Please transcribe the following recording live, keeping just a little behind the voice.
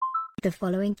The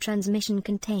following transmission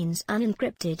contains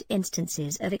unencrypted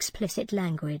instances of explicit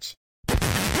language.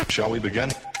 Shall we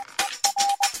begin?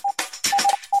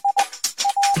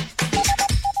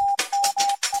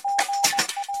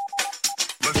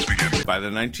 Let's begin. By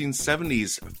the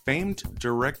 1970s, famed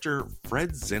director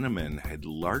Fred Zinnemann had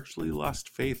largely lost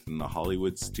faith in the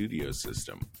Hollywood studio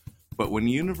system. But when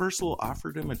Universal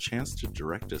offered him a chance to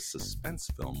direct a suspense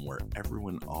film where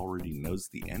everyone already knows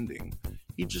the ending,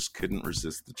 he just couldn't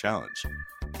resist the challenge.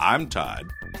 I'm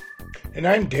Todd. And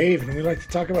I'm Dave, and we like to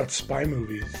talk about spy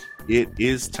movies. It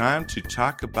is time to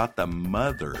talk about the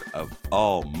mother of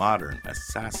all modern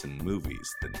assassin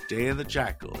movies, The Day of the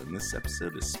Jackal, and this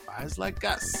episode is Spies Like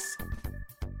Us.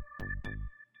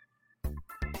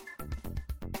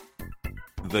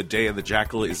 The Day of the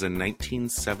Jackal is a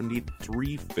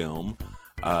 1973 film,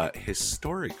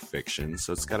 historic fiction,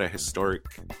 so it's got a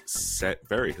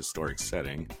very historic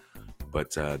setting,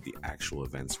 but the actual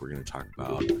events we're going to talk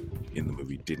about in the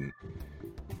movie didn't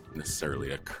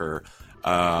necessarily occur.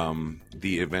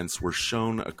 The events were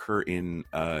shown occur in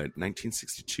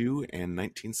 1962 and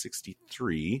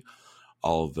 1963,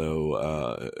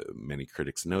 although many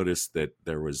critics noticed that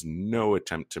there was no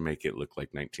attempt to make it look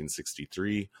like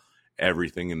 1963.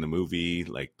 Everything in the movie,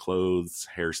 like clothes,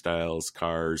 hairstyles,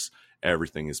 cars,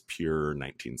 everything is pure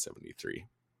 1973.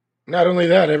 Not only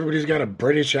that, everybody's got a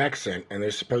British accent, and they're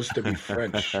supposed to be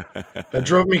French. That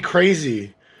drove me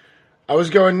crazy. I was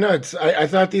going nuts. I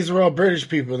thought these were all British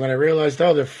people, and then I realized,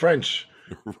 oh, they're French.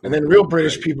 And then real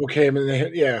British people came,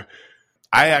 and yeah.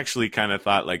 I actually kind of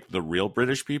thought, like, the real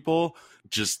British people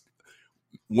just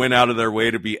went out of their way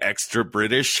to be extra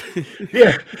British.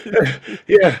 Yeah.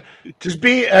 Just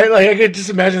be, I could just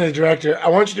imagine the director. I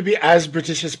want you to be as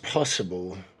British as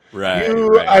possible. Right.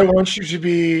 I want you to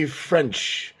be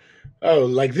French. Oh,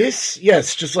 like this?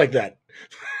 Yes, just like that.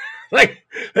 Like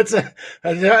that's how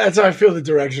I feel the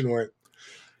direction went.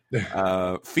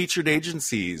 Featured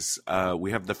agencies.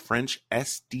 We have the French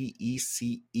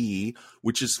SDECE,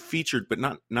 which is featured but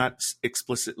not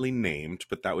explicitly named,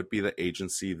 but that would be the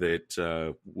agency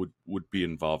that would be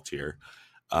involved here.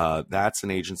 That's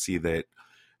an agency that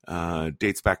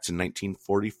dates back to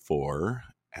 1944,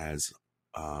 as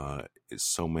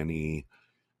so many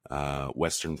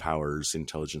Western powers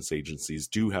intelligence agencies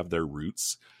do have their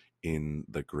roots in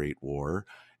the Great War,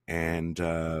 and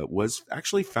was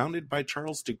actually founded by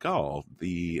Charles de Gaulle,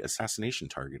 the assassination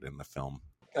target in the film.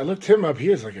 I looked him up. He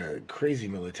has like a crazy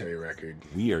military record.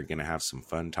 We are going to have some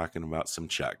fun talking about some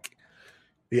Chuck.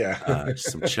 Yeah.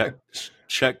 Some Chuck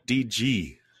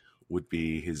DG would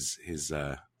be his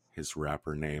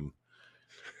rapper name.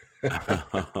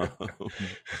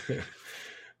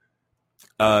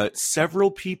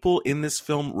 Several people in this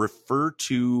film refer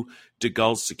to de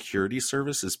Gaulle's security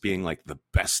service as being like the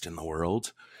best in the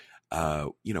world,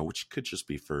 which could just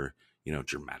be for,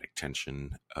 dramatic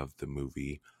tension of the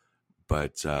movie.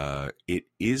 But it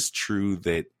is true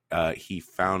that he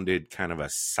founded kind of a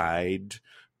side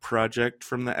project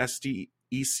from the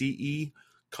SDECE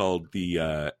called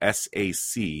the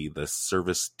SAC, the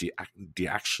Service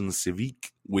d'Action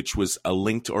Civique, which was a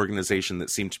linked organization that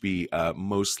seemed to be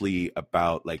mostly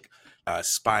about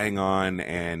spying on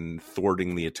and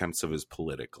thwarting the attempts of his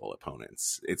political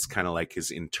opponents. It's kind of like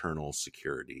his internal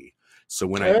security. So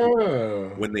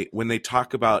when they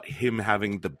talk about him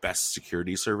having the best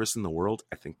security service in the world,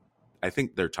 I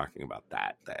think they're talking about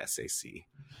that, the SAC.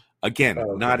 Again,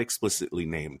 not explicitly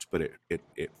named, but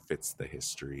it fits the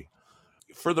history.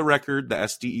 For the record, the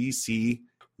SDEC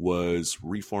was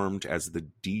reformed as the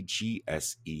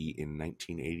DGSE in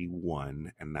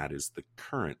 1981, and that is the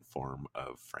current form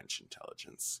of French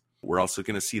intelligence. We're also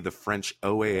going to see the French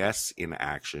OAS in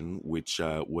action, which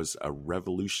was a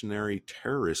revolutionary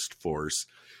terrorist force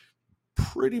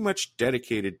pretty much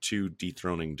dedicated to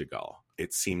dethroning de Gaulle.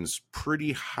 It seems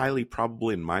pretty highly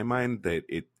probable in my mind that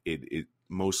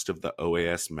most of the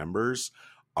OAS members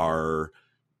are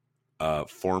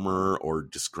former or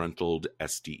disgruntled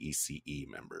SDECE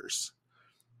members.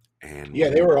 And yeah,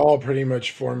 they were all pretty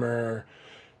much former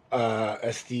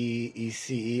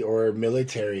SDECE or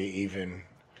military even.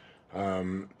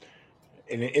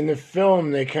 In the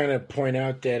film, they kind of point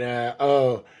out that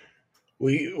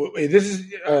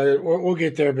we'll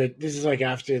get there, but this is like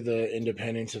after the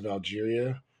independence of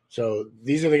Algeria. So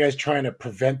these are the guys trying to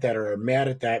prevent that or are mad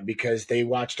at that because they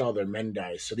watched all their men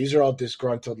die. So these are all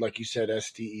disgruntled, like you said,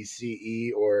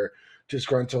 SDECE or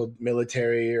disgruntled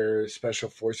military or special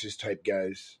forces type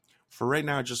guys. For right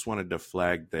now, I just wanted to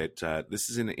flag that this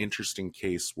is an interesting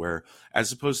case where,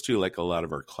 as opposed to like a lot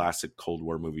of our classic Cold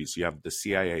War movies, you have the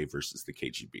CIA versus the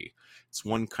KGB. It's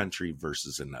one country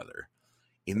versus another.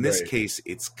 In this case,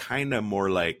 it's kind of more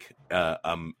like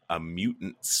a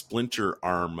mutant splinter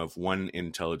arm of one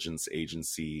intelligence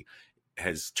agency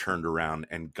has turned around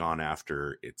and gone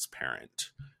after its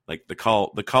parent. Like the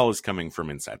call is coming from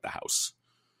inside the house.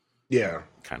 Yeah.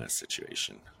 Kind of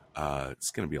situation.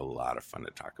 It's going to be a lot of fun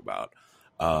to talk about.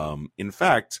 In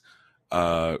fact,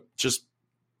 just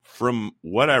from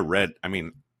what I read, I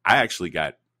mean, I actually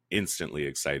got instantly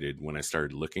excited when I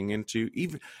started looking into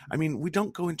we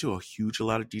don't go into a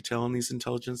lot of detail on these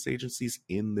intelligence agencies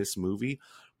in this movie,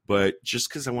 but just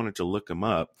because I wanted to look them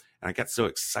up and I got so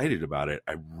excited about it,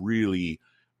 I really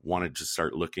wanted to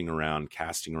start looking around,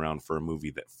 casting around for a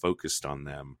movie that focused on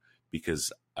them,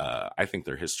 because I think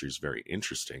their history is very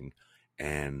interesting.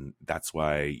 And that's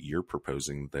why you're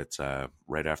proposing that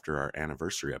right after our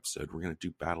anniversary episode, we're going to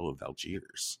do Battle of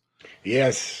Algiers.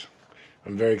 Yes.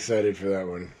 I'm very excited for that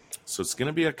one. So it's going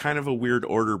to be a kind of a weird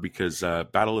order, because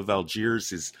Battle of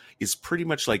Algiers is pretty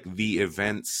much like the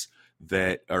events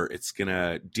it's going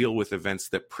to deal with events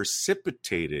that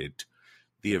precipitated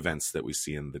the events that we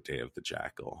see in the Day of the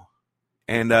Jackal.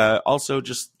 And also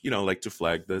just, like to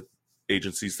flag the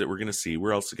agencies that we're going to see.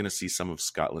 We're also going to see some of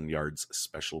Scotland Yard's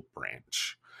Special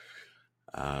Branch.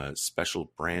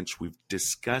 Special Branch we've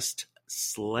discussed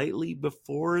slightly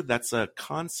before. That's a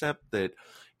concept that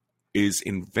is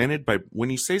invented by, when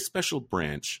you say Special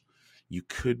Branch, you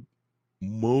could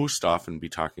most often be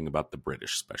talking about the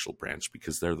British Special Branch,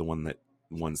 because they're the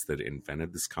ones that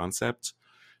invented this concept.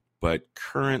 But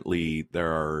currently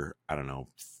there are,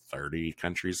 30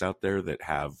 countries out there that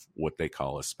have what they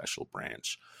call a special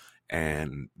branch.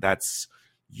 And that's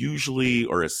usually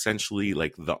or essentially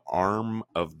like the arm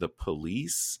of the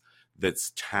police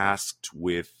that's tasked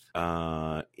with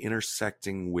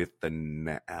intersecting with the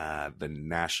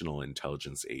national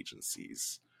intelligence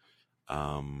agencies.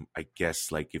 I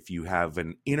guess like if you have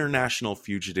an international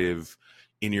fugitive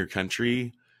in your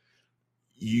country,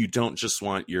 you don't just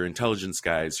want your intelligence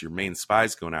guys, your main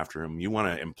spies going after him. You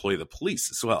want to employ the police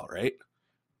as well, right?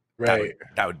 Right.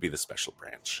 That would be the special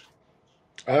branch.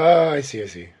 I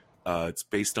see. It's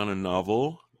based on a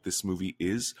novel. This movie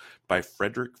is by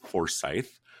Frederick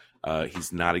Forsyth.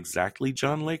 He's not exactly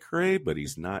John Le Carre, but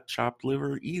he's not chopped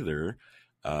liver either.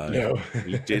 No.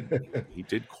 he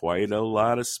did quite a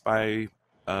lot of spy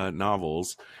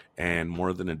novels, and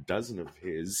more than a dozen of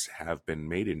his have been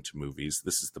made into movies.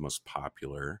 This is the most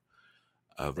popular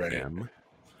of them.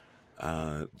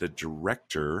 The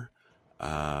director,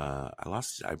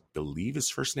 I believe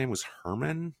his first name was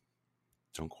Herman.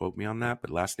 Don't quote me on that, but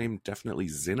last name definitely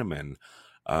Zinnemann,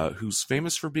 who's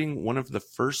famous for being one of the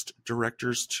first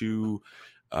directors to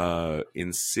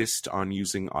insist on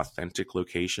using authentic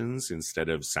locations instead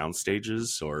of sound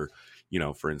stages, or,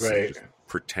 for instance, just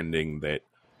pretending that,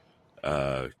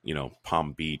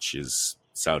 Palm Beach is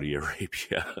Saudi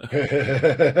Arabia.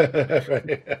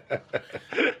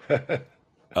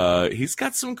 He's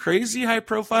got some crazy high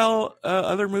profile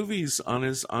other movies on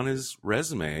his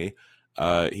resume.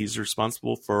 He's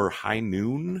responsible for High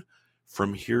Noon,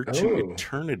 From Here to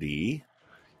Eternity,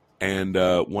 and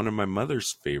one of my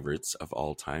mother's favorites of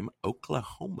all time,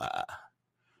 Oklahoma.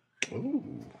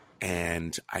 Ooh.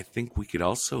 And I think we could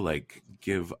also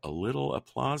give a little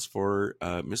applause for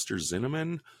Mr.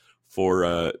 Zinnemann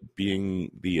for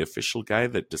being the official guy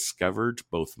that discovered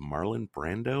both Marlon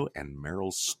Brando and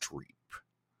Meryl Streep.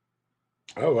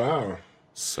 Oh, wow.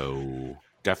 So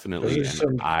definitely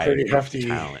some pretty hefty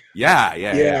talent.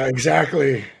 Yeah,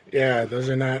 exactly. Yeah, those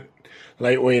are not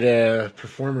lightweight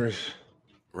performers.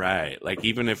 Right. Like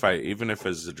even if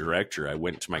as a director I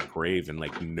went to my grave and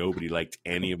nobody liked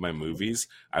any of my movies,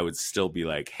 I would still be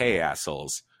like, "Hey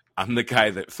assholes, I'm the guy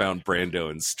that found Brando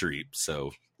and Streep,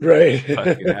 so right,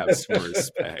 fucking have some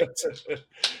respect."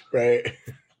 Right.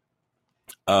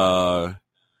 The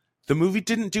movie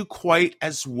didn't do quite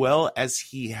as well as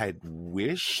he had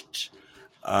wished.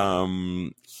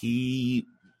 He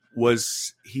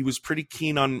was pretty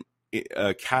keen on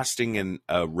casting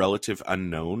a relative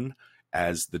unknown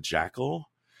as the Jackal,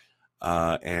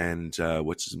 and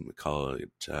what's his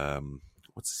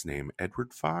name?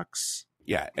 Edward Fox?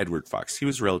 Yeah, Edward Fox. He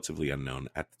was relatively unknown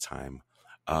at the time,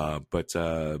 but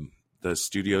the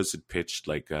studios had pitched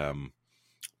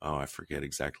I forget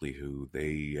exactly who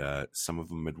they. Some of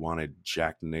them had wanted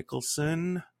Jack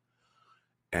Nicholson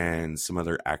and some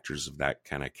other actors of that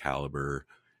kind of caliber.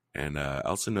 And I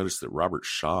also noticed that Robert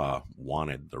Shaw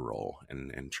wanted the role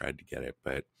and tried to get it,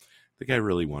 but the guy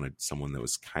really wanted someone that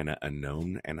was kind of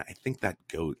unknown. And I think that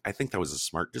was a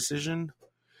smart decision.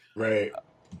 Right.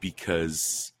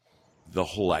 Because the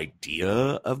whole idea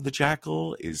of the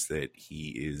Jackal is that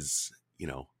he is,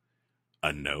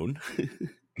 unknown.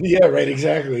 Yeah, right.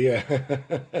 Exactly. Yeah.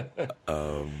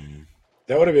 Um,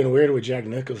 That would have been weird with Jack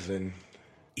Nicholson.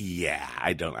 yeah,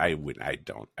 I don't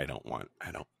want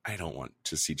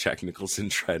to see Jack Nicholson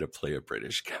try to play a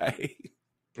British guy.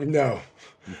 No,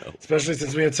 No. especially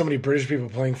since we had so many British people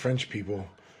playing French people.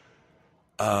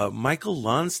 Michael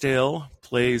Lonsdale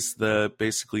plays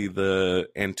basically the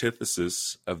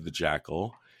antithesis of the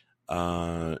Jackal.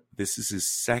 This is his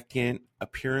second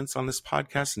appearance on this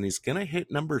podcast, and he's gonna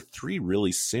hit number 3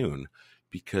 really soon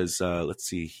because let's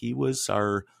see, he was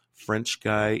our French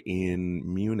guy in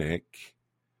Munich.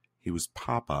 He was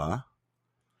Papa.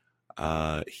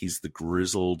 He's the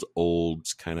grizzled old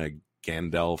kind of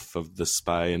Gandalf of the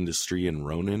spy industry in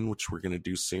Ronin, which we're gonna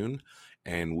do soon.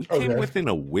 And we came Okay. within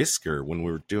a whisker when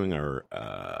we were doing our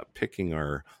picking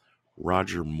our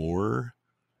Roger Moore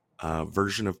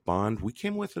version of Bond. We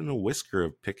came within a whisker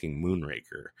of picking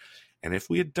Moonraker. And if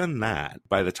we had done that,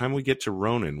 by the time we get to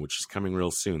Ronin, which is coming real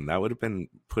soon, that would have been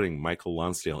putting Michael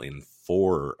Lonsdale in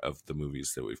 4 of the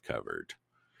movies that we've covered.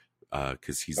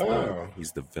 Because Oh.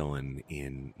 he's the villain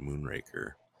in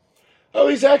Moonraker. Oh,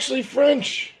 he's actually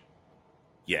French.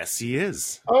 Yes, he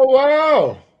is. Oh,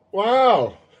 wow.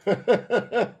 Wow.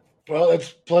 Well, that's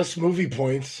plus movie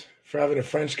points for having a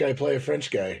French guy play a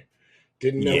French guy.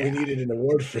 Didn't know we Yeah, needed an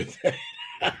award for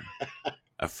that.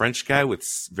 a French guy with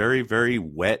very, very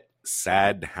wet,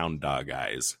 sad hound dog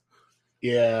eyes.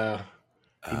 Yeah,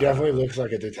 he definitely Uh, looks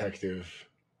like a detective.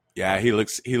 yeah, he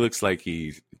looks like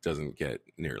he doesn't get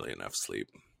nearly enough sleep,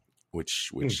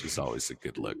 which is always a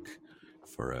good look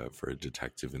for a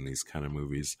detective in these kind of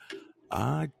movies.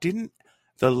 Didn't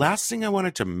The last thing I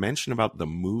wanted to mention about the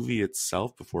movie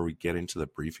itself before we get into the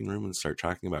briefing room and start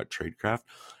talking about tradecraft,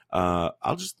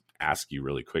 I'll just ask you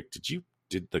really quick: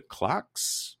 did the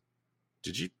clocks?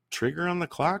 Did you trigger on the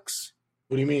clocks?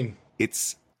 What do you mean?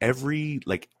 It's every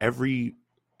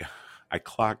I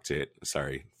clocked it.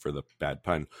 Sorry for the bad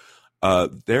pun.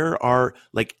 There are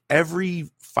like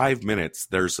every 5 minutes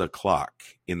there's a clock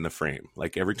in the frame.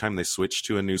 Like every time they switch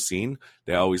to a new scene,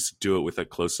 they always do it with a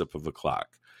close up of a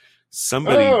clock.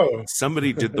 Oh,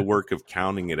 Somebody did the work of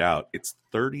counting it out. It's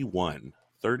 31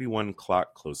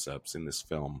 clock close ups in this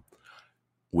film,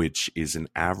 which is an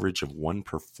average of 1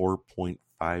 per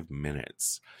 4.5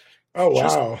 minutes. oh,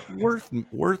 Just wow.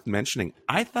 worth mentioning.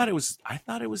 I thought it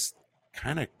was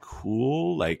kind of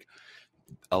cool. Like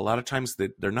a lot of times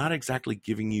that they're not exactly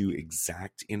giving you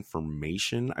exact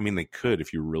information. I mean, they could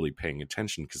if you're really paying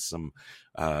attention, because some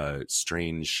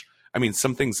strange. I mean,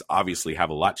 some things obviously have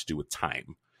a lot to do with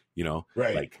time. You know,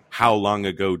 Right. like how long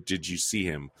ago did you see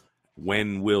him?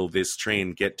 When will this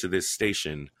train get to this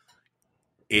station?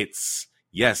 It's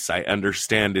yes, I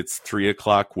understand it's 3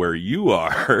 o'clock where you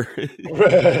are,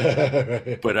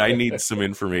 but I need some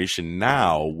information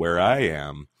now where I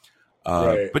am.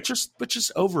 Right. But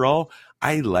just overall,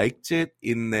 I liked it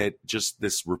in that just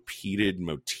this repeated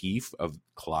motif of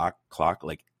clock,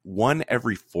 like 1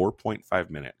 every 4.5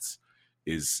 minutes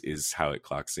is how it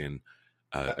clocks in.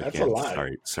 That's a Again, lot.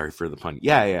 sorry for the pun.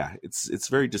 Yeah, it's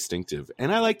very distinctive,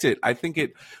 and I liked it. I think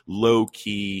it low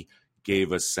key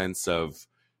gave a sense of,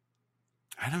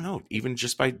 I don't know, even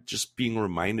just by just being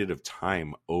reminded of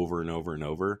time over and over and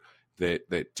over,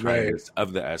 that time Right. is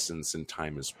of the essence and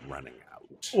time is running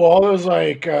out. Well, all those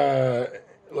like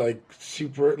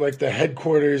super like the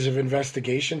headquarters of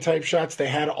investigation type shots, they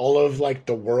had all of like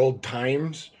the world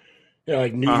times,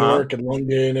 like New Uh-huh. York and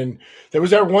London, and there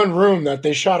was that one room that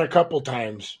they shot a couple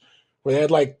times where they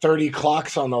had like 30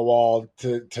 clocks on the wall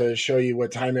to show you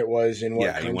what time it was in what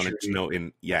Yeah, you wanted to country. know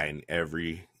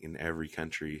in every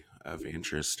country of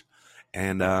interest.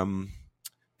 And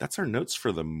that's our notes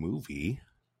for the movie.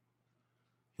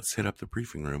 Let's hit up the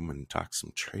briefing room and talk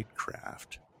some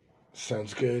tradecraft.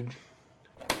 Sounds good.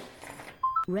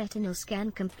 Retinal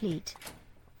scan complete.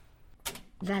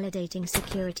 Validating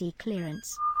security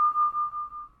clearance.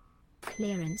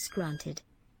 Clearance granted.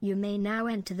 You may now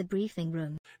enter the briefing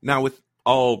room. Now, with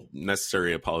all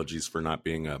necessary apologies for not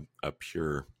being a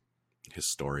pure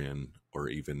historian or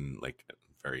even like a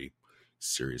very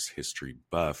serious history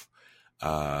buff,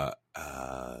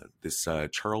 this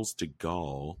Charles de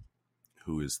Gaulle,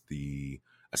 who is the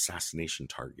assassination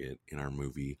target in our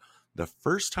movie, the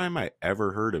first time I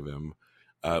ever heard of him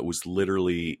was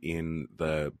literally in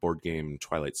the board game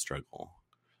Twilight Struggle,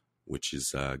 which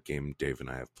is a game Dave and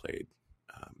I have played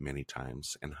many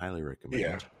times and highly recommend.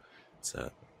 Yeah. It's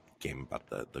a game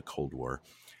about the Cold War.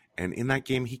 And in that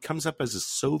game, he comes up as a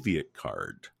Soviet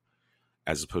card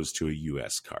as opposed to a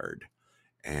US card.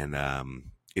 And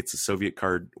it's a Soviet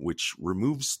card which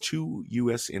removes 2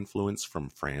 US influence from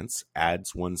France,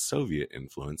 adds 1 Soviet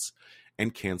influence,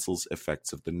 and cancels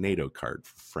effects of the NATO card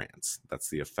for France. That's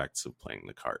the effects of playing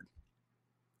the card.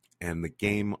 And the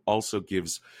game also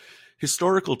gives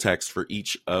historical text for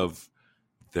each of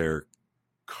their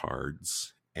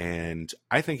cards. And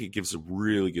I think it gives a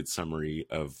really good summary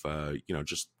of,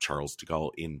 just Charles de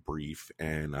Gaulle in brief.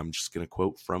 And I'm just going to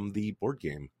quote from the board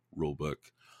game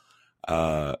rulebook.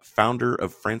 Founder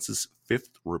of France's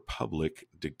Fifth Republic,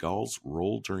 de Gaulle's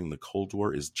role during the Cold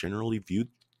War is generally viewed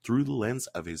through the lens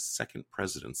of his second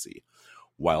presidency.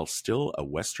 While still a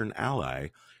Western ally,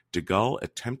 de Gaulle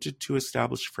attempted to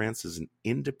establish France as an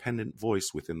independent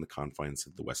voice within the confines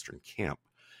of the Western camp.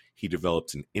 He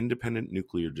developed an independent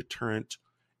nuclear deterrent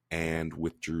and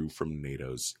withdrew from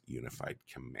NATO's unified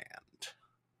command.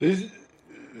 This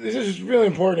is really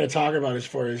important to talk about as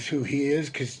far as who he is,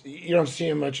 because you don't see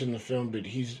him much in the film, but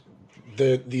he's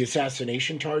the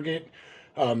assassination target.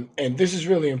 And this is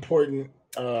really important,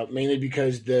 mainly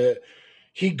because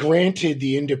he granted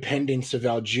the independence of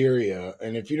Algeria.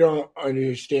 And if you don't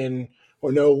understand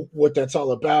or know what that's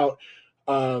all about,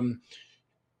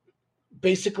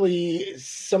 basically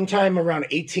sometime around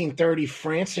 1830,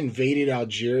 France invaded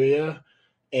Algeria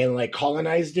and like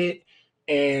colonized it.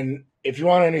 And if you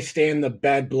want to understand the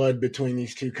bad blood between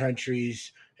these two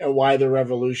countries and why the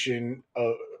revolution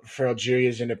for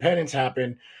Algeria's independence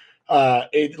happened,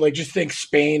 just think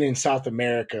Spain and South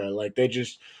America. Like they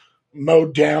just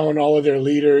mowed down all of their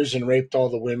leaders and raped all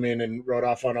the women and rode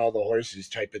off on all the horses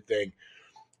type of thing.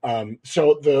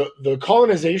 So the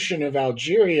colonization of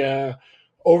Algeria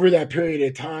over that period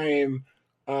of time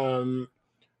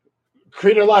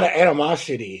created a lot of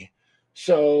animosity.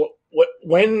 So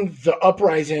when the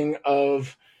uprising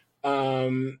of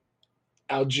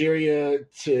Algeria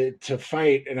to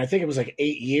fight, and I think it was like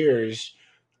 8 years,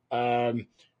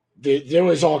 there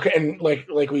was all, and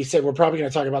like we said, we're probably going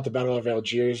to talk about the Battle of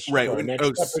Algiers right for our next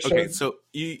episode. Okay, so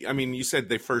you said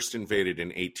they first invaded in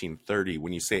 1830.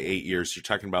 When you say 8 years, you're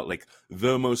talking about like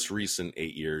the most recent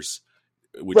 8 years.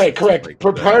 Right, correct. Like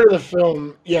prior to the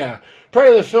film,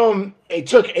 it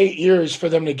took 8 years for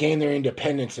them to gain their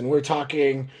independence, and we're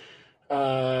talking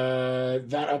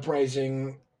that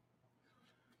uprising,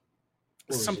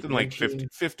 something like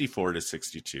 54 to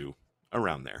 62,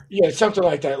 around there. Yeah, something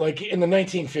like that. Like in the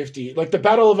 1950, like the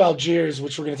Battle of Algiers,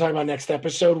 which we're going to talk about next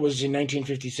episode, was in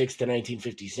 1956 to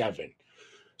 1957.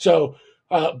 So,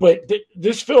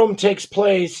 this film takes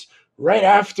place right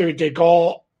after de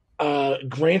Gaulle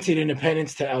granted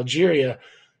independence to Algeria,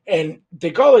 and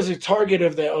de Gaulle is a target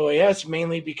of the OAS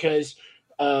mainly because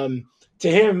to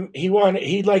him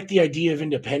he liked the idea of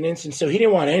independence, and so he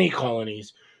didn't want any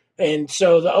colonies. And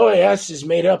so the OAS is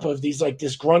made up of these like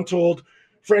disgruntled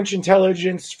French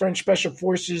intelligence, French special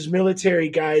forces, military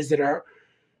guys that are,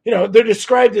 they're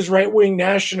described as right-wing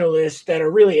nationalists that are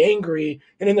really angry.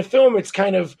 And in the film, it's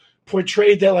kind of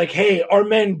portrayed that like, hey, our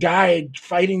men died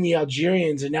fighting the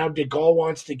Algerians, and now de Gaulle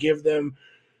wants to give them,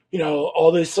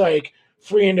 all this like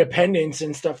free independence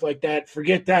and stuff like that.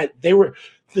 Forget that. They were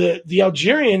the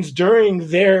Algerians during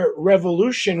their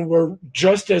revolution were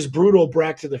just as brutal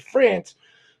back to the France.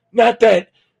 Not that,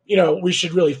 we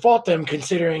should really fault them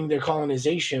considering their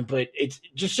colonization, but it's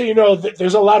just so you know that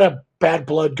there's a lot of bad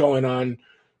blood going on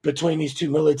between these two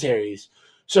militaries.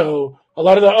 So a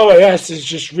lot of the OAS is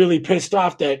just really pissed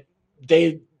off that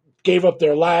they gave up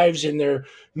their lives and their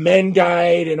men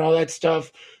died and all that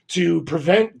stuff to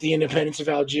prevent the independence of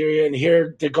Algeria. And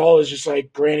here de Gaulle is just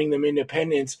like granting them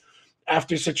independence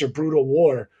after such a brutal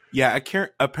war. Yeah,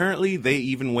 apparently they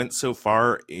even went so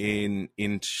far into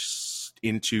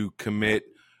commit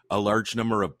a large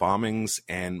number of bombings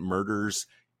and murders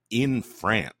in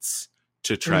France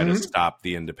to try to stop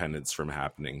the independence from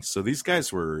happening. So these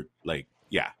guys were like,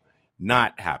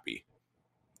 not happy.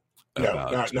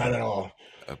 Not at all.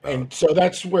 And so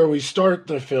that's where we start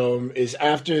the film, is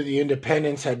after the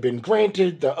independence had been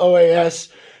granted, the OAS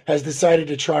has decided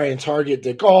to try and target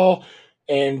de Gaulle.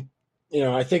 And,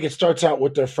 I think it starts out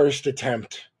with their first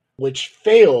attempt, which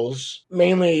fails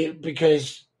mainly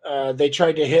because they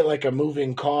tried to hit like a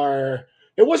moving car.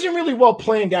 It wasn't really well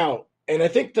planned out. And I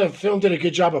think the film did a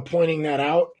good job of pointing that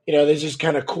out. There's this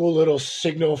kind of cool little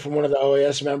signal from one of the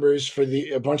OAS members for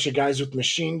a bunch of guys with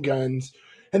machine guns.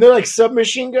 And they're like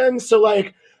submachine guns. So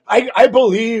like, I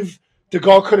believe de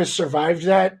Gaulle could have survived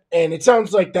that. And it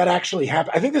sounds like that actually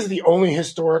happened. I think this is the only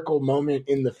historical moment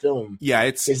in the film. Yeah,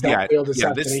 failed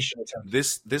assassination attempt.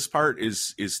 This part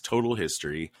is total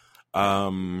history.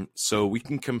 So we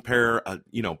can compare,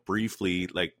 briefly,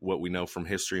 like what we know from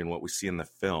history and what we see in the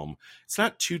film. It's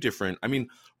not too different. I mean,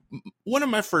 one of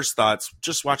my first thoughts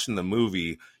just watching the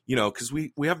movie, because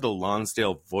we have the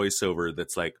Lonsdale voiceover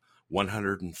that's like,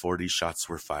 140 shots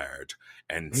were fired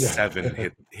and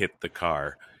 7 hit the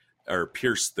car or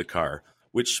pierced the car,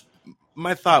 which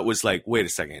my thought was like, wait a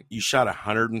second, you shot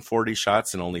 140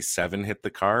 shots and only 7 hit the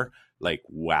car? Like,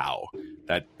 wow,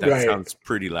 that Right. sounds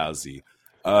pretty lousy.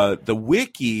 The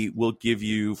wiki will give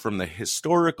you from the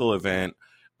historical event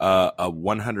a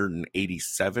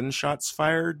 187 shots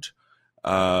fired,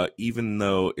 even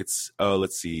though it's,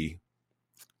 let's see,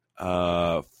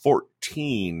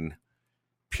 14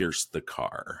 pierced the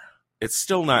car. It's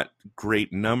still not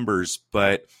great numbers,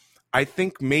 but I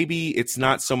think maybe it's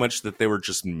not so much that they were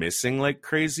just missing like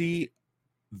crazy,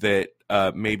 that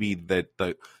maybe that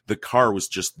the car was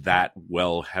just that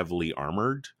well heavily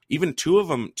armored. Even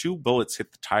two bullets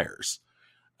hit the tires,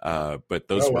 but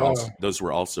those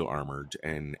were also armored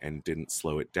and didn't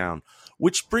slow it down.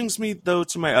 Which brings me though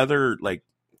to my other like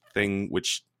thing,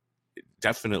 which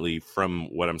definitely from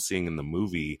what I'm seeing in the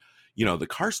movie, you know, the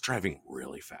car's driving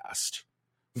really fast.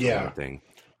 Yeah. One thing.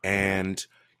 And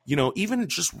you know, even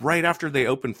just right after they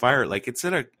open fire, like it's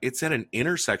at an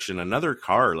intersection, another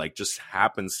car like just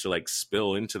happens to like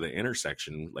spill into the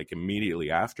intersection like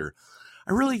immediately after.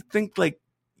 I really think like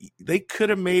they could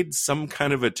have made some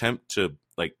kind of attempt to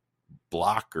like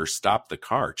block or stop the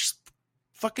car. Just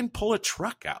fucking pull a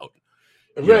truck out.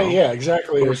 Right, yeah,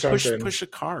 exactly. Or something. Push a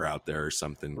car out there or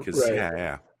something. Because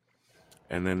yeah.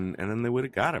 And then they would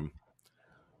have got him.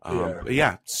 But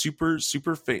yeah, super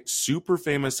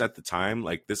famous at the time.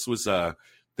 Like this was an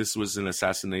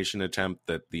assassination attempt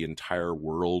that the entire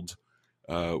world,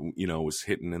 was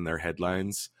hitting in their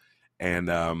headlines. And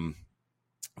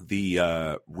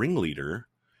the ringleader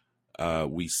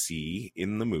we see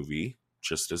in the movie,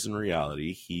 just as in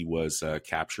reality, he was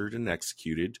captured and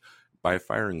executed by a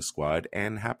firing squad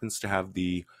and happens to have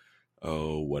the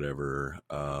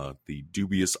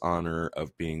dubious honor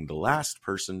of being the last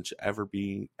person to ever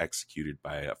be executed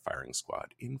by a firing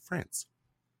squad in France.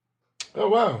 Oh,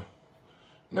 wow.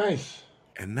 Nice.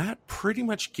 And that pretty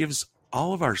much gives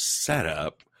all of our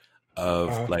setup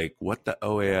of like what the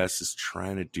OAS is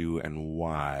trying to do and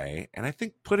why. And I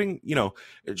think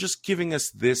just giving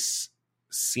us this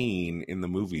scene in the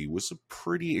movie was a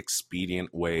pretty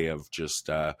expedient way of just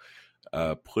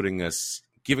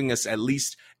giving us at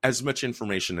least as much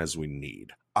information as we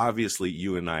need. Obviously,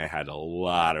 you and I had a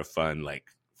lot of fun, like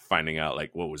finding out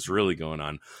like what was really going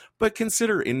on. But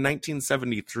consider in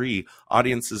 1973,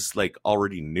 audiences like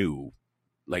already knew,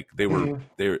 like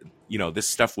this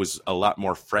stuff was a lot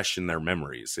more fresh in their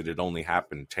memories. It had only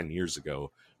happened 10 years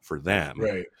ago for them.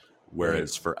 Right.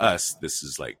 Whereas for us, this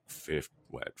is like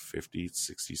 50,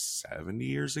 60, 70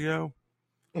 years ago.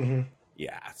 Mm-hmm.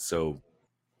 Yeah. So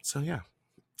yeah.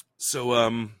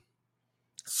 So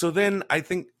then I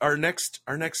think our next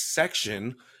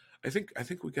section, I think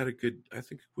we got a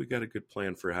good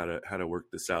plan for how to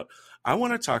work this out. I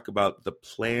want to talk about the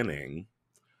planning,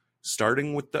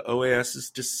 starting with the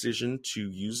OAS's decision to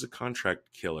use a contract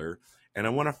killer, and I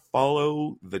want to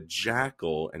follow the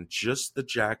Jackal and just the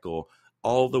Jackal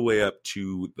all the way up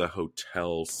to the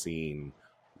hotel scene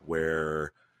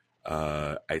where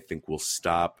I think we'll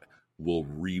stop. We'll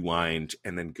rewind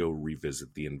and then go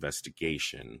revisit the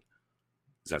investigation.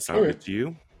 Does that sound good to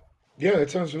you? Yeah,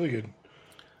 that sounds really good.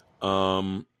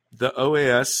 The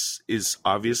OAS is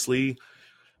obviously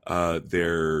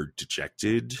they're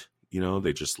dejected. You know,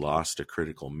 they just lost a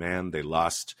critical man. They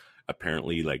lost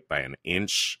apparently like by an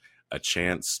inch a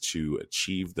chance to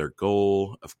achieve their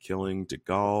goal of killing de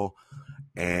Gaulle.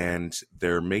 And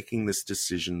they're making this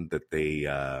decision that they,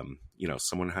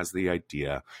 someone has the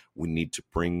idea, we need to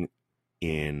bring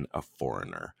in a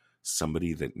foreigner,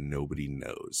 somebody that nobody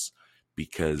knows.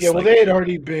 Because they had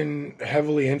already been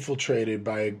heavily infiltrated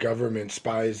by government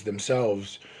spies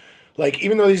themselves. Like,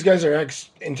 even though these guys are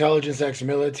ex-intelligence,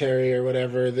 ex-military or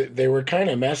whatever, they were kind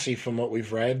of messy from what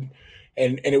we've read.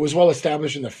 And it was well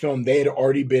established in the film, they had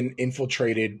already been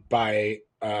infiltrated by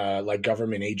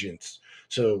government agents.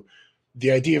 So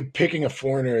the idea of picking a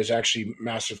foreigner is actually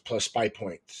massive plus spy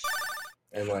points.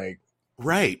 And like...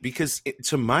 Right, because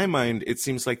to my mind, it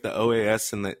seems like the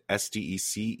OAS and the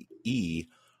SDECE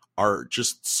are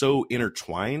just so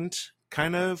intertwined,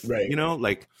 kind of, right.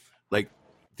 Like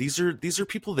these are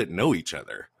people that know each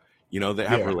other, that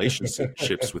have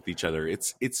relationships with each other.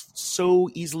 It's so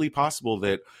easily possible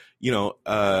that,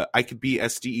 I could be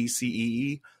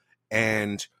SDECE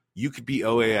and you could be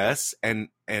OAS and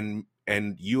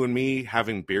you and me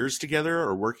having beers together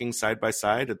or working side by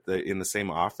side in the same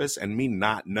office and me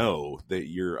not know that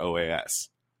you're OAS.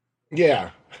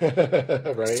 Yeah.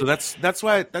 Right. So that's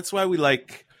why we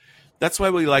like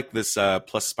this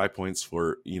plus spy points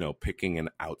for, picking an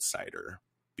outsider,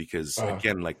 because Uh-huh.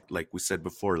 again, like we said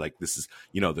before, like this is,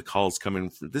 the calls coming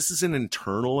from, this is an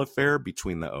internal affair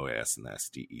between the OAS and the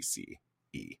SDECE.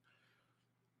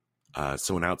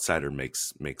 So an outsider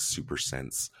makes super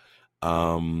sense.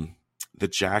 The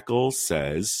Jackal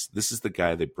says, this is the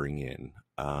guy they bring in.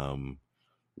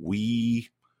 We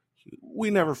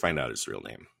never find out his real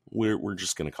name. We're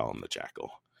just gonna call him the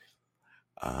Jackal.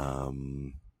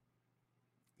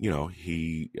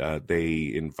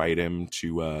 They invite him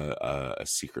to a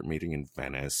secret meeting in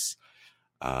Venice.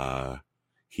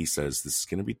 He says this is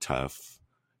gonna be tough.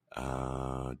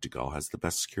 De Gaulle has the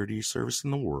best security service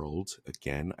in the world.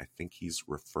 Again, I think he's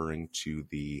referring to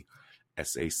the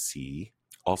SAC.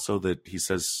 Also, that he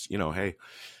says, hey,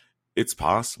 it's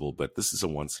possible, but this is a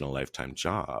once in a lifetime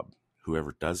job.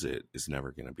 Whoever does it is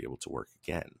never going to be able to work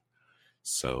again.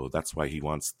 So that's why he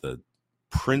wants the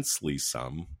princely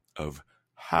sum of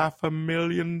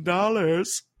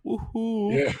 $500,000.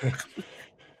 Woohoo!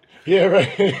 Yeah,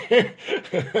 right.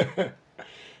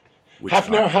 Half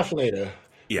now, half later.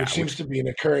 Yeah, which seems to be an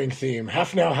occurring theme.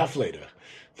 Half now, half later.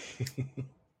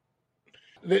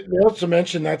 They also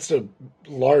mentioned that's a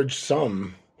large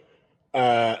sum,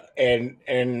 and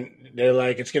they're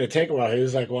like, it's going to take a while. He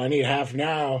was like, well, I need half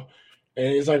now, and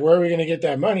he's like, where are we going to get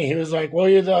that money? He was like, well,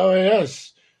 you're the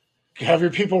OAS. Have your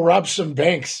people rob some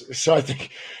banks. So I think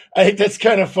that's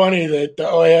kind of funny that the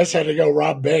OAS had to go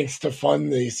rob banks to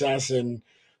fund the assassin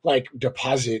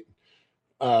deposit.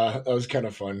 That was kind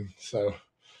of fun. So.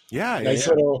 Yeah, nice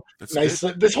yeah. little, that's nice.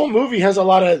 good. This whole movie has a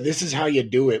lot of "this is how you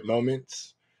do it"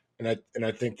 moments, and I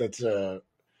think that's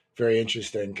very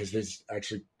interesting because there's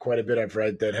actually quite a bit I've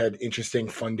read that had interesting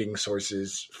funding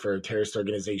sources for terrorist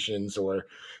organizations or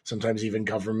sometimes even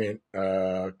government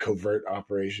covert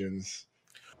operations.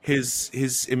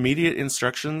 His immediate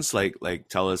instructions like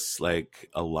tell us like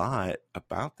a lot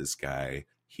about this guy.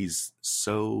 He's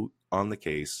so on the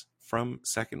case from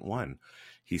second one.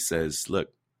 He says,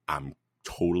 look, I'm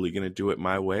totally going to do it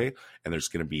my way, and there's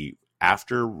going to be,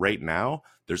 after right now,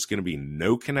 there's going to be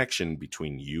no connection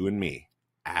between you and me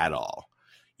at all.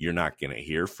 You're not going to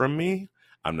hear from me.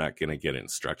 I'm not going to get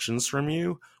instructions from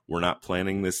you. We're not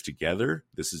planning this together.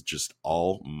 This is just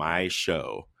all my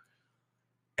show.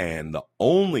 And the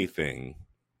only thing,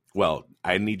 well,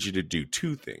 I need you to do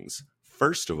two things.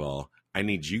 First of all, I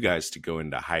need you guys to go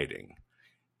into hiding,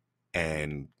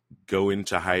 and go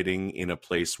into hiding in a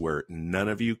place where none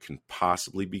of you can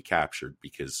possibly be captured,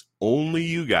 because only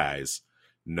you guys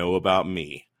know about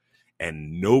me,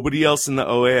 and nobody else in the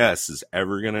OAS is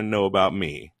ever going to know about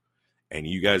me. And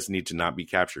you guys need to not be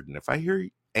captured. And if I hear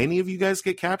any of you guys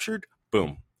get captured,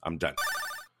 boom, I'm done.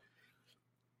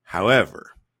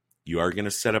 However, you are going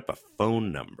to set up a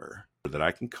phone number that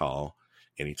I can call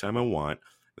anytime I want.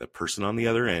 The person on the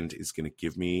other end is going to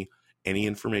give me any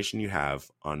information you have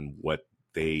on what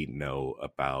they know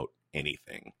about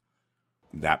anything.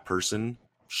 That person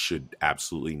should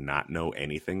absolutely not know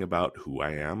anything about who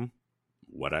I am,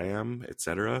 what I am,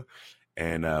 etc.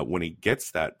 And when he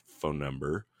gets that phone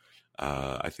number,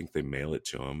 I think they mail it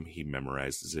to him. He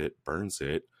memorizes it, burns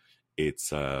it.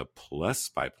 It's plus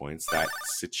spy points. That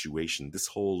situation, this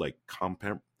whole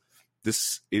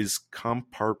this is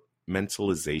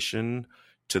compartmentalization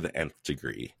to the nth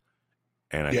degree.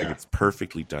 And I think it's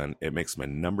perfectly done. It makes my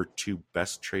number 2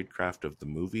 best tradecraft of the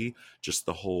movie. Just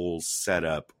the whole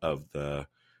setup of the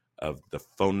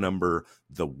phone number,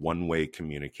 the one-way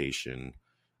communication,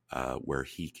 where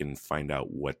he can find out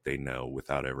what they know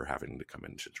without ever having to come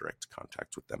into direct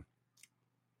contact with them.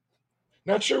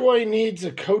 Not sure why he needs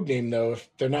a code name though if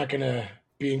they're not going to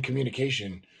be in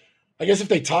communication. I guess if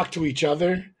they talk to each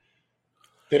other,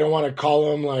 they don't want to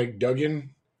call him like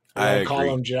Duggan. They call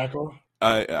him Jackal.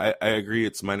 I agree.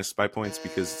 It's minus spy points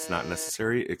because it's not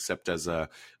necessary except as a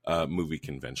movie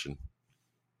convention.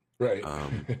 Right.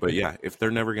 But yeah, if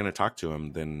they're never going to talk to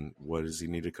him, then what does he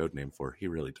need a code name for? He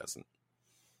really doesn't.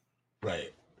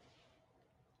 Right.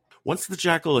 Once the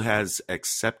Jackal has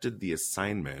accepted the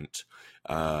assignment,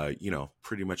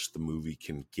 pretty much the movie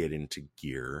can get into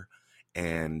gear.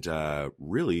 And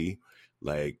really,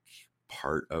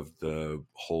 part of the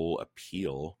whole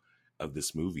appeal of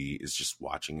this movie is just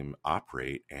watching him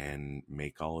operate and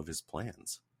make all of his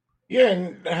plans. Yeah,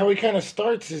 and how he kind of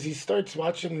starts is he starts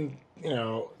watching,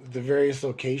 the various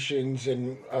locations,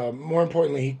 and more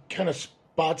importantly, he kind of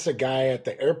spots a guy at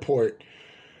the airport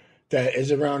that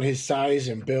is around his size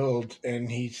and build,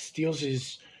 and he steals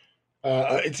his.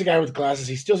 It's a guy with glasses.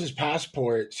 He steals his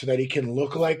passport so that he can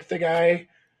look like the guy.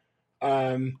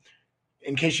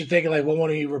 In case you're thinking well, why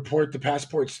don't you report the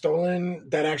passport stolen?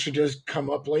 That actually does come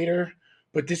up later.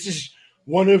 But this is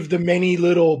one of the many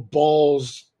little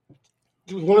balls,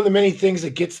 one of the many things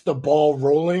that gets the ball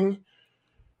rolling.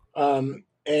 And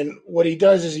what he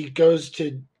does is he goes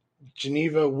to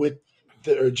Genoa with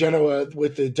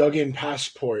the dug-in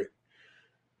passport.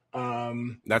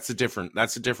 That's a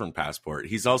different passport.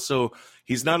 He's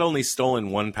not only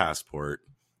stolen one passport.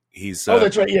 That's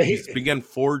right. Yeah, he's begun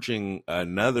forging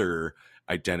another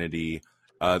identity.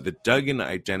 The Duggan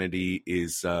identity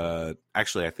is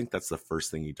actually, I think that's the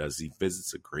first thing he does. He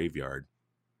visits a graveyard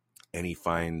and he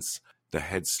finds the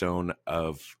headstone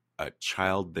of a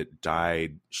child that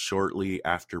died shortly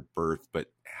after birth,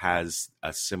 but has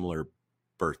a similar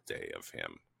birthday of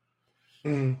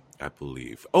him. I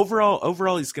believe.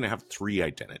 Overall, he's going to have 3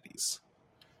 identities,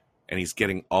 and he's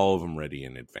getting all of them ready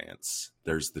in advance.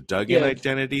 There's the Duggan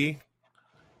identity.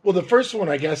 Well, the first one,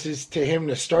 I guess, is to him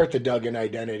to start the Duggan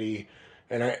identity.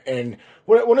 And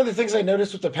one of the things I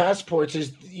noticed with the passports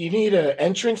is you need an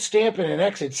entrance stamp and an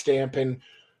exit stamp. And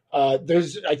I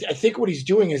think what he's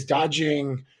doing is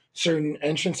dodging certain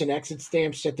entrance and exit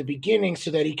stamps at the beginning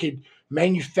so that he could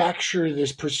manufacture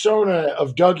this persona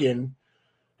of Duggan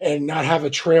and not have a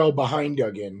trail behind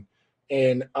Duggan.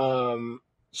 And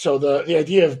so the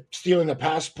idea of stealing the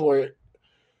passport,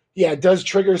 it does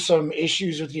trigger some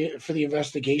issues for the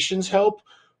investigation's help,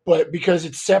 but because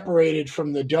it's separated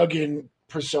from the Duggan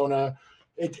persona,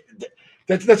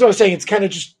 that's what I was saying. It's kind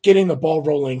of just getting the ball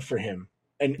rolling for him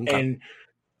and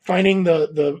finding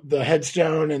the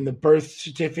headstone and the birth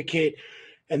certificate.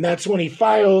 And that's when he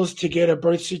files to get a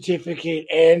birth certificate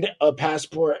and a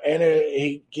passport, and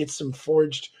he gets some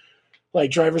forged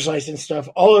like driver's license stuff.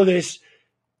 All of this,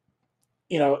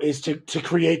 is to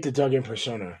create the Duggan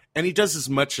persona. And he does as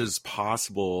much as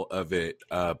possible of it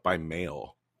by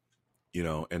mail,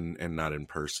 and not in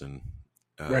person,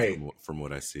 right? From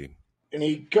what I see. And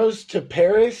he goes to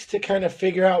Paris to kind of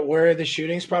figure out where the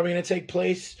shooting's probably going to take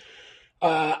place.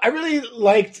 I really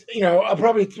liked,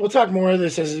 we'll talk more of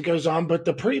this as it goes on, but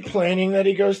the pre-planning that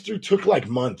he goes through took like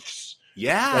months.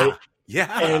 Yeah. Right?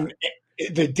 Yeah. And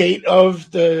the date of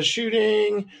the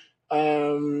shooting,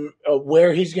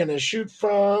 where he's going to shoot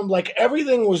from, like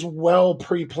everything was well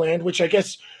pre-planned, which I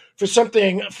guess for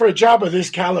a job of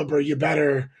this caliber, you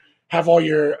better have all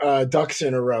your ducks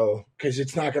in a row, because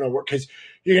it's not going to work, because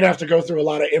you're going to have to go through a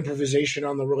lot of improvisation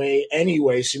on the way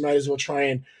anyway. So you might as well try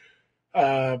and,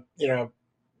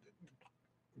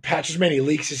 patch as many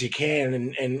leaks as you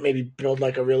can and maybe build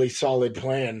like a really solid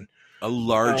plan. A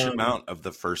large amount of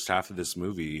the first half of this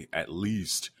movie, at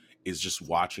least, is just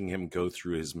watching him go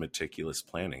through his meticulous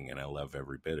planning, and I love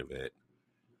every bit of it.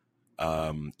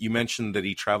 You mentioned that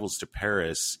he travels to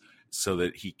Paris so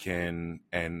that he can,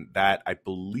 and that I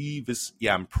believe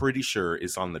I'm pretty sure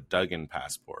is on the Duggan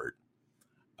passport.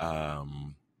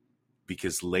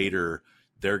 Because later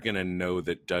they're going to know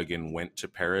that Duggan went to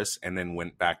Paris and then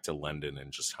went back to London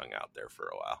and just hung out there for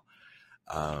a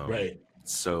while. Right.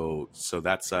 So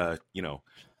that's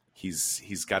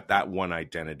he's got that one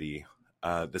identity.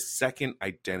 The second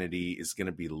identity is going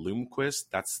to be Lundqvist.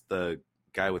 That's the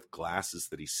guy with glasses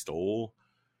that he stole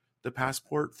the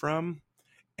passport from.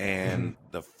 And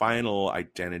the final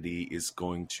identity is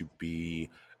going to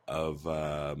be of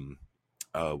a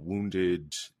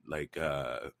wounded,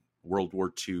 World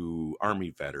War II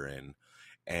Army veteran.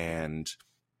 And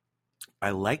I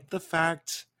like the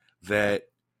fact that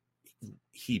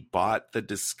he bought the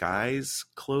disguise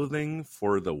clothing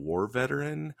for the war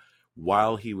veteran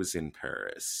while he was in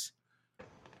Paris.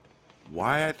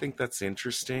 Why I think that's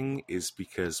interesting is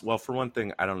because, well, for one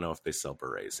thing, I don't know if they sell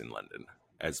berets in London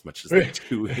as much as they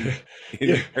do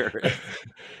in Paris.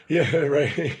 Yeah,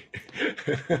 right.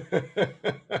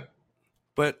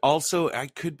 But also, I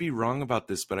could be wrong about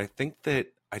this, but I think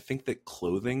that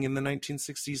clothing in the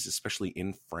 1960s, especially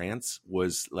in France,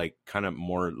 was like kind of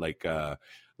more like a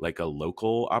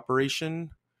local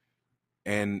operation,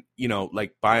 and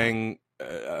like buying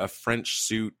a French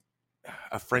suit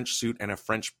and a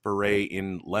French beret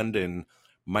in London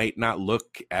might not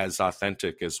look as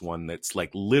authentic as one that's like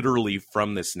literally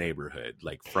from this neighborhood,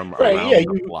 like from around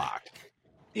the block.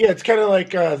 Yeah, it's kind of like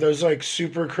those like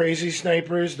super crazy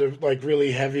snipers, the like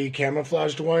really heavy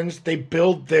camouflaged ones. They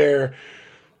build their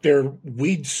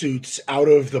weed suits out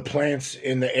of the plants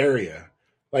in the area.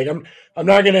 Like I'm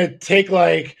not gonna take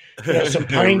like some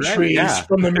pine right, trees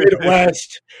from the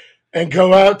Midwest and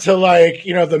go out to like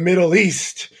the Middle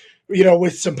East,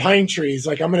 with some pine trees.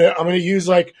 Like I'm gonna use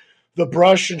like the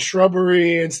brush and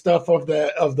shrubbery and stuff of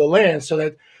the land,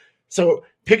 so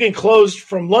picking clothes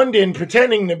from London,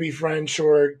 pretending to be French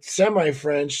or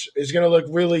semi-French, is going to look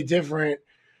really different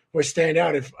or stand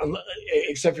out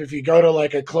except if you go to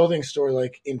like a clothing store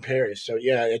like in Paris. So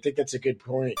yeah, I think that's a good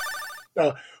point.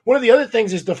 One of the other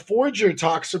things is the forger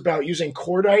talks about using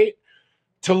cordite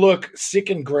to look sick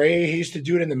and gray. He used to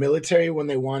do it in the military when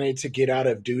they wanted to get out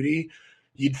of duty.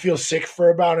 You'd feel sick for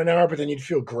about an hour, but then you'd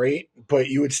feel great, but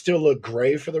you would still look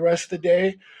gray for the rest of the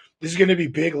day. This is going to be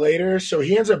big later. So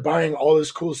he ends up buying all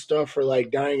this cool stuff for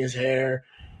like dyeing his hair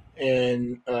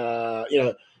and,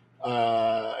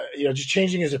 just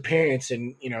changing his appearance.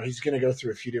 And, he's going to go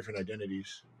through a few different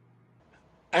identities.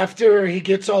 After he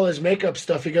gets all his makeup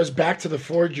stuff, he goes back to the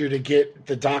forger to get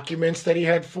the documents that he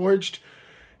had forged.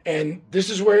 And this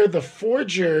is where the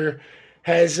forger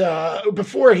has,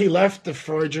 before he left the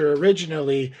forger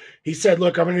originally, he said,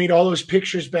 look, I'm going to need all those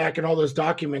pictures back and all those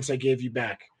documents I gave you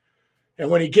back. And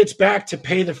when he gets back to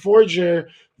pay the forger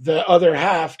the other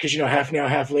half, because, half now,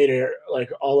 half later,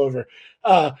 like all over,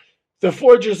 the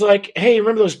forger's like, hey,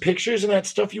 remember those pictures and that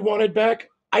stuff you wanted back?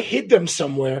 I hid them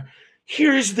somewhere.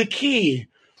 Here's the key.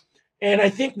 And I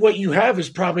think what you have is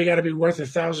probably got to be worth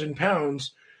 £1,000.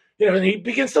 And he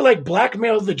begins to like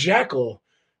blackmail the Jackal.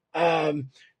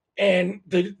 And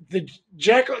the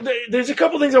Jackal, there's a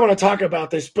couple things I want to talk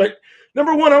about this, but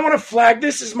number one, I want to flag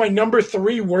this as my number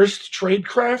 3 worst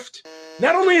tradecraft.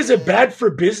 Not only is it bad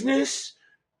for business,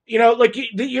 like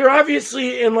you're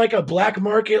obviously in like a black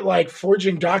market, like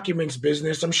forging documents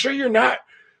business. I'm sure you're not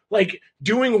like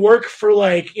doing work for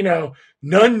like,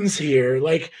 nuns here.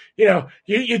 Like,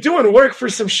 you're doing work for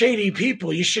some shady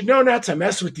people. You should know not to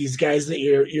mess with these guys that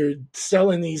you're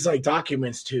selling these like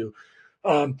documents to.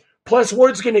 Plus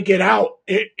word's going to get out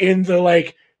in the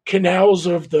like canals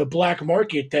of the black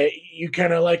market that you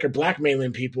kind of like are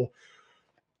blackmailing people.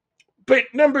 But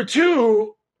number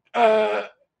 2,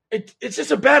 it's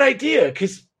just a bad idea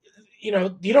because, you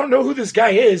don't know who this guy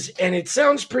is and it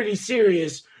sounds pretty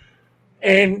serious.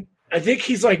 And I think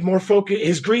he's like more focused.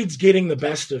 His greed's getting the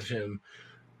best of him.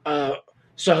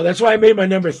 So that's why I made my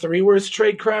number 3 worst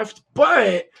tradecraft.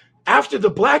 But after the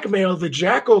blackmail, the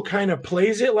Jackal kind of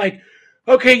plays it like,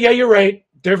 okay, yeah, you're right.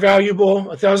 They're valuable.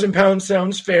 £1,000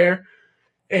 sounds fair.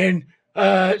 And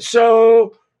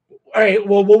so, all right,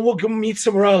 well, we'll go meet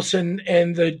somewhere else. And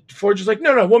the forger's like,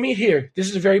 no, we'll meet here. This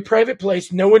is a very private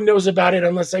place. No one knows about it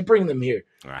unless I bring them here.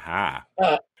 Aha.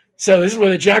 So this is where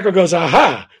the Jackal goes,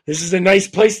 aha, this is a nice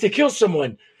place to kill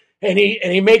someone. And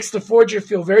he makes the forger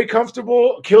feel very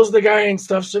comfortable, kills the guy and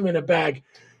stuffs him in a bag.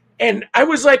 And I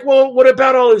was like, well, what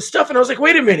about all this stuff? And I was like,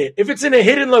 wait a minute. If it's in a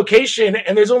hidden location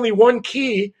and there's only one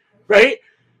key, right?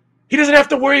 He doesn't have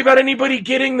to worry about anybody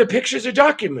getting the pictures or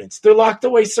documents. They're locked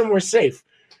away somewhere safe.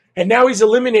 And now he's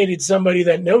eliminated somebody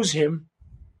that knows him.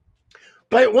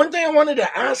 But one thing I wanted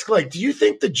to ask, like, do you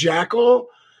think the Jackal,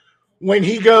 when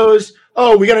he goes,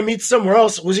 oh, we got to meet somewhere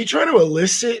else, was he trying to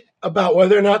elicit about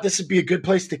whether or not this would be a good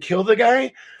place to kill the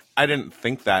guy? I didn't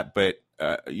think that, but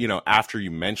after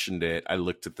you mentioned it, I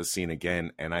looked at the scene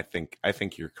again, and I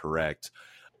think you're correct.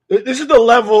 This is the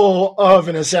level of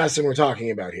an assassin we're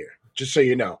talking about here, just so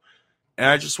you know. And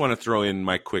I just want to throw in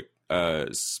my quick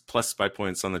plus spy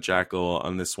points on the Jackal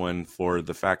on this one for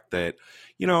the fact that,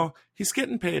 he's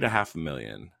getting paid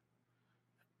 $500,000.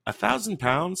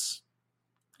 £1,000,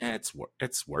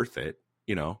 it's worth it,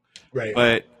 Right.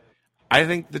 But I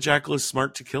think the Jackal is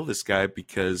smart to kill this guy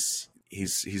because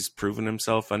he's proven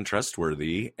himself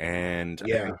untrustworthy, and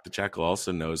Yeah. I think the Jackal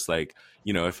also knows, like,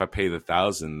 if I pay the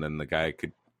 $1,000, then the guy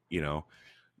could,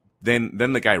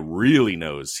 then the guy really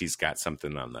knows he's got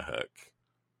something on the hook.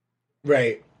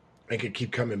 Right. I could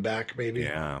keep coming back, maybe.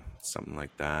 Yeah, something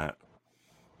like that.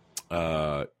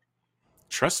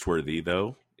 Trustworthy,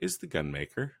 though, is the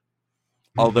gunmaker.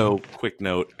 Although, quick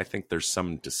note, I think there's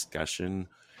some discussion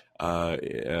on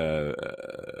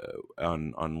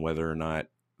whether or not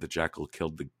the Jackal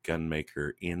killed the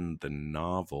gunmaker in the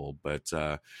novel, but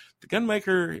the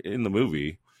gunmaker in the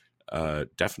movie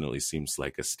definitely seems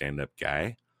like a stand-up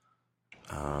guy.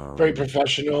 Very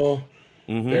professional.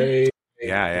 Mm-hmm. Very.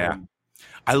 Yeah.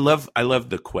 I love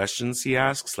the questions he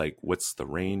asks, like, what's the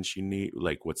range you need?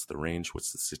 Like, what's the range?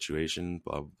 What's the situation?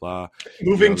 Blah, blah, blah.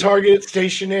 Moving target,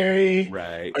 stationary.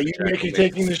 Right. Are you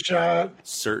taking the shot?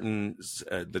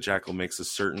 The Jackal makes a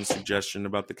certain suggestion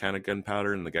about the kind of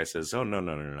gunpowder, and the guy says, oh,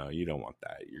 no, you don't want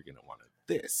that. You're going to want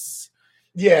this.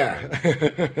 Yeah.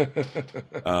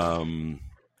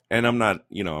 And I'm not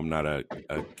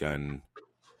a gun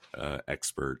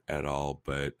expert at all,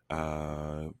 but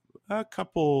a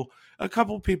couple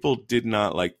people did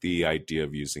not like the idea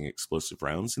of using explosive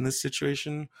rounds in this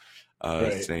situation,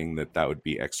 Right. saying that would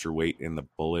be extra weight in the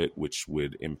bullet, which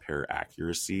would impair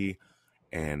accuracy,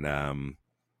 and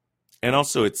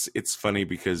also it's funny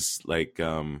because like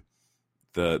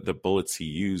the bullets he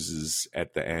uses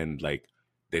at the end, like,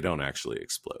 they don't actually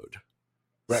explode.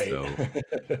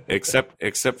 Right. So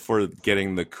except for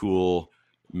getting the cool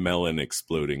melon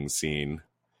exploding scene,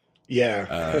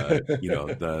 Yeah.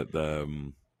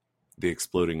 The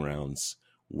exploding rounds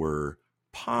were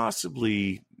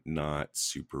possibly not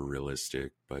super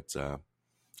realistic, but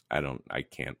I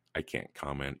can't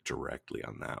comment directly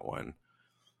on that one.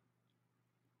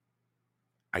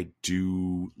 I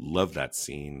do love that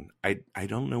scene. I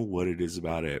don't know what it is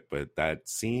about it, but that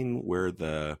scene where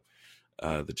the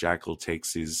jackal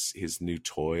takes his new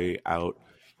toy out,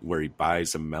 where he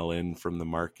buys a melon from the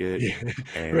market Yeah.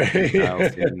 and Right.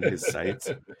 dials in his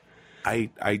sights.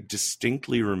 I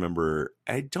distinctly remember.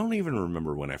 I don't even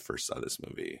remember when I first saw this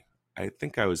movie. I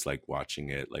think I was like watching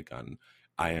it like on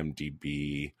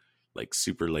IMDb, like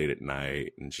super late at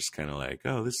night, and just kind of like,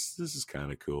 oh, this is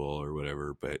kind of cool or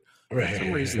whatever. But for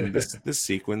some reason, Right. this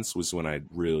sequence was when I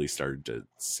really started to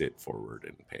sit forward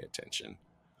and pay attention.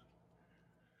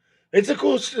 It's a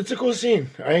cool scene.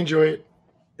 I enjoy it.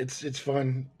 It's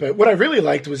fun. But what I really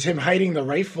liked was him hiding the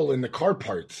rifle in the car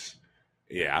parts.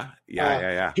 Yeah.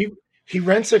 Uh, he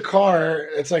rents a car.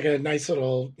 It's like a nice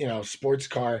little, sports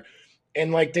car.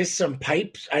 And like there's some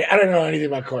pipes. I don't know anything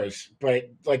about cars, but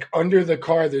like under the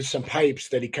car there's some pipes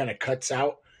that he kind of cuts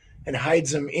out and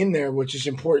hides them in there, which is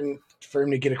important for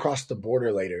him to get across the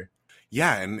border later.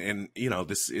 Yeah, and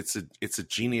this it's a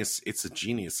genius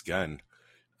gun.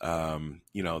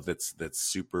 That's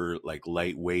super like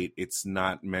lightweight. It's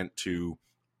not meant to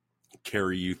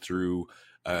carry you through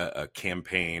a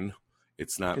campaign.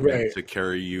 It's not meant Right. to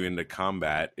carry you into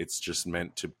combat. It's just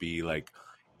meant to be like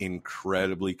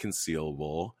incredibly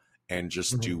concealable and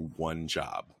just Mhm. do one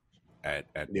job at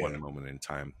Yeah. one moment in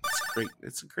time. It's great.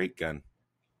 It's a great gun.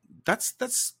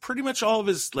 That's pretty much all of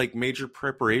his like major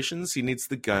preparations. He needs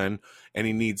the gun, and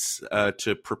he needs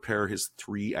to prepare his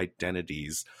 3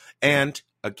 identities. And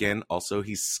again, also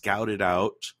he's scouted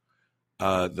out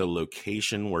the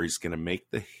location where he's going to make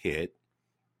the hit,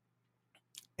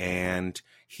 and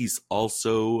he's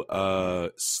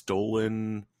also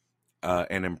stolen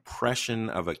an impression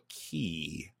of a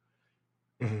key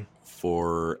Mhm.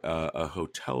 for a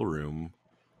hotel room.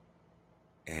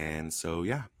 And so,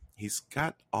 yeah, he's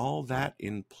got all that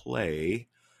in play,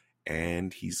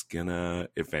 and he's gonna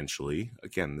eventually,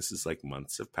 again, this is like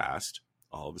months have passed,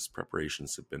 all of his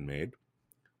preparations have been made.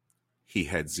 He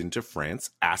heads into France,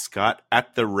 ascot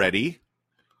at the ready.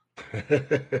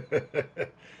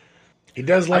 He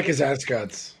does like his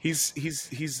ascots.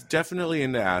 He's definitely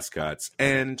into ascots,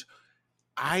 and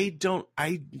I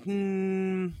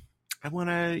want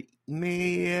to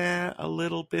a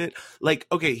little bit. Like,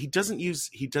 okay, he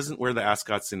doesn't wear the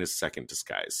ascots in his second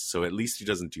disguise, so at least he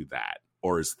doesn't do that,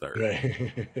 or his third.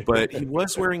 Right. But he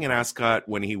was wearing an ascot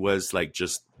when he was like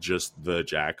just the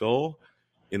jackal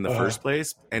in the first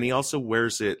place, and he also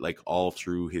wears it like all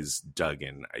through his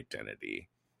Duggan identity.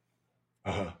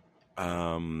 Uh-huh.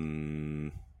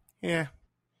 Yeah,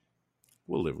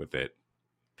 we'll live with it.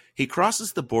 He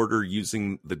crosses the border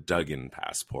using the Duggan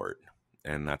passport,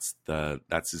 and that's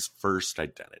his first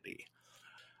identity.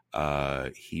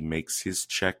 He makes his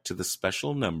check to the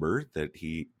special phone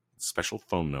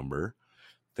number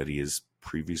that he has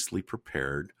previously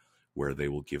prepared, where they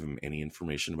will give him any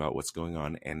information about what's going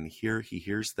on. And here he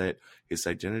hears that his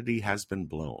identity has been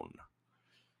blown.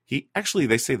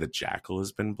 They say the jackal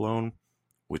has been blown,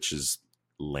 which is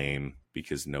lame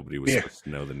because nobody was supposed to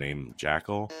know the name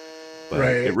Jackal. But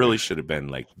it really should have been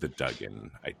like the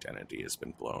Duggan identity has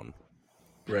been blown.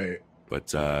 Right.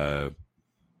 But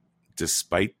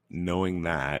despite knowing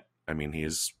that, I mean, he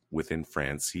is within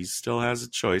France. He still has a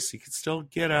choice. He could still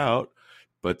get out,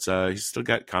 but he's still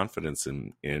got confidence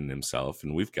in himself,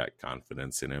 and we've got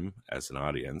confidence in him as an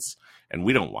audience. And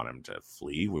we don't want him to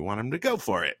flee. We want him to go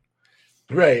for it.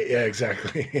 Right. Yeah,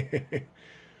 exactly.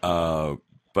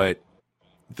 But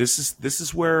this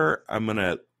is where I'm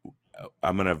gonna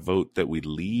vote that we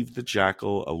leave the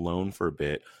jackal alone for a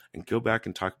bit and go back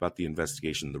and talk about the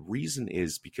investigation. The reason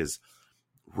is because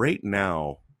right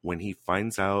now, when he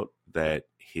finds out that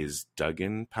his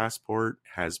Duggan passport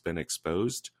has been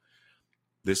exposed,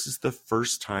 this is the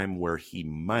first time where he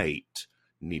might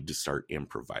need to start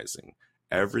improvising.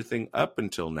 Everything up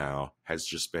until now has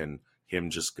just been him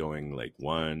just going like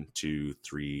 1, 2,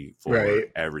 3, 4,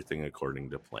 Right. everything according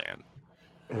to plan.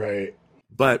 Right.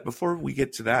 But before we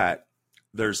get to that,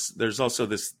 there's also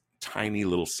this tiny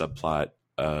little subplot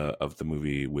of the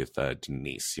movie with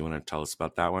Denise. You want to tell us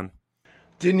about that one?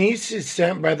 Denise is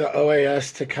sent by the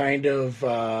OAS to kind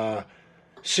of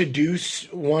seduce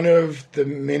one of the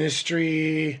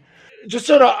ministry. Just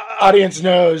so the audience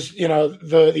knows,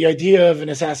 the idea of an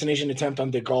assassination attempt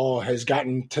on de Gaulle has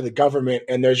gotten to the government,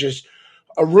 and there's just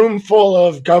a room full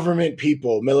of government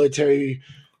people, military,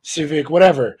 civic,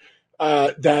 whatever,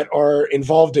 that are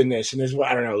involved in this. And there's,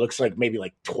 I don't know, it looks like maybe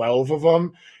like 12 of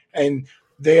them. And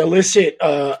they elicit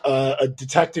a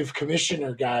detective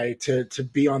commissioner guy to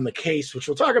be on the case, which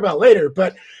we'll talk about later.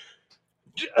 But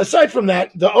aside from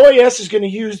that, the OAS is going to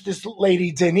use this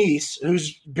lady, Denise,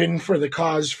 who's been for the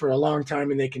cause for a long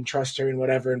time and they can trust her and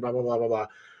whatever and blah, blah, blah, blah, blah.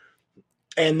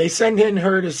 And they send in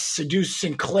her to seduce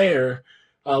Sinclair,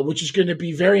 which is going to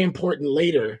be very important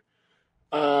later.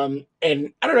 And I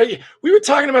don't know, we were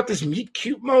talking about this meet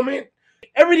cute moment.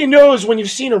 Everybody knows when you've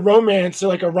seen a romance or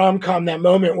like a rom-com, that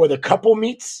moment where the couple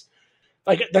meets,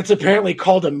 like that's apparently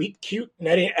called a meet cute. And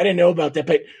I didn't know about that,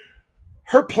 but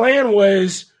her plan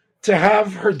was to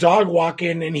have her dog walk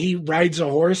in and he rides a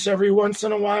horse every once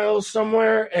in a while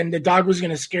somewhere. And the dog was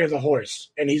going to scare the horse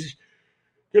and he's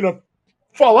going to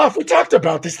fall off. We talked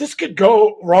about this. This could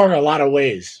go wrong a lot of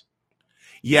ways.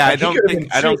 Yeah, like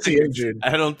I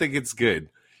don't think it's good.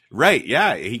 Right.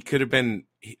 Yeah. He could have been,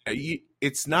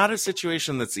 it's not a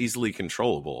situation that's easily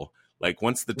controllable. Like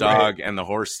once the dog and the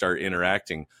horse start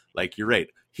interacting, like you're right.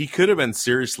 He could have been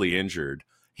seriously injured.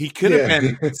 He could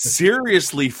have been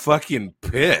seriously fucking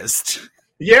pissed.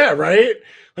 Yeah. Right.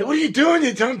 Like, what are you doing,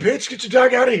 you dumb bitch? Get your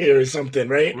dog out of here or something.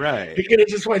 Right. Right. He could have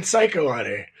just went psycho on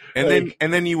her. And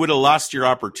then you would have lost your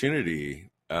opportunity.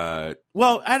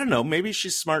 Well, I don't know. Maybe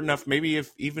she's smart enough. Maybe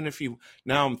even if you,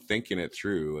 now I'm thinking it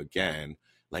through again.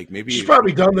 Like maybe she's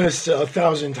probably done this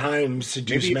 1,000 times.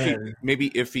 Seduce men. Maybe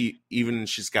if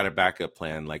she's got a backup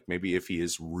plan. Like maybe if he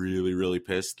is really, really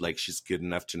pissed, like she's good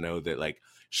enough to know that like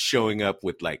showing up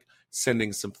with like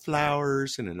sending some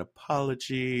flowers and an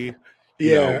apology. She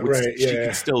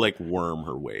can still like worm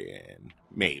her way in.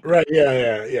 Maybe. Right.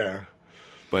 Yeah.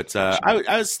 But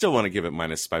I still want to give it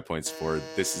minus 5 points for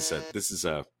this is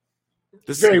a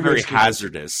very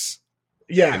hazardous.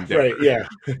 Yeah. endeavor. Right.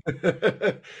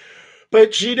 Yeah.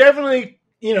 But she definitely,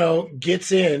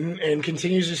 gets in and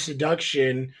continues the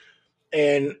seduction.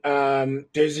 And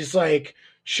there's this like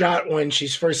shot when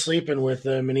she's first sleeping with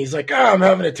him, and he's like, "Oh, I'm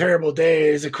having a terrible day.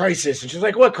 It's a crisis." And she's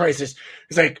like, "What crisis?"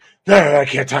 He's like, "No, I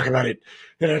can't talk about it."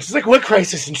 She's like, "What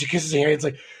crisis?" And she kisses her hand. It's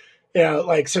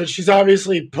like, so she's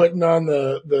obviously putting on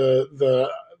the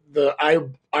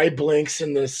eye blinks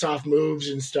and the soft moves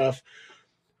and stuff,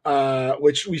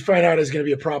 which we find out is going to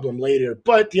be a problem later.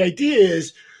 But the idea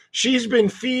is, she's been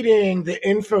feeding the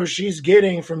info she's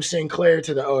getting from Sinclair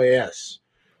to the OAS.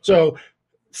 So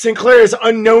Sinclair is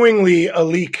unknowingly a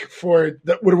leak for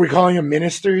what are we calling them?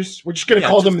 Ministers? We're just going to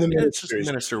call them the ministers. Just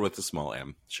minister with a small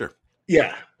m. Sure.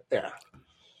 Yeah.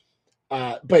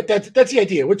 But that's the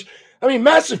idea, which, I mean,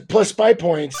 massive plus 5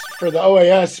 points for the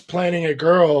OAS planning a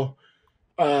girl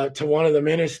to one of the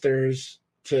ministers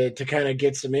to kind of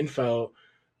get some info.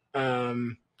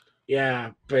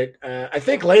 Yeah, but I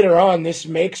think later on this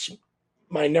makes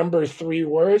my number 3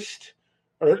 worst,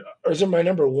 or is it my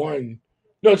number 1?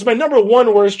 No, it's my number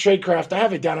 1 worst tradecraft. I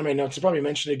have it down in my notes. I'll probably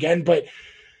mention it again, but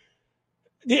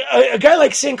a guy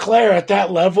like Sinclair at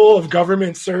that level of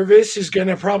government service is going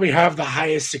to probably have the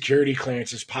highest security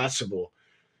clearances possible.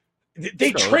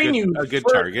 They train you a good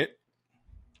target,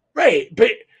 right?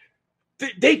 But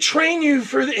they train you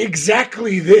for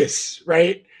exactly this,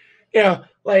 right?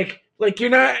 Like you're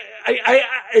not.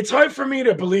 It's hard for me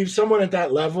to believe someone at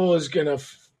that level is gonna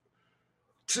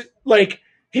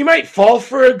he might fall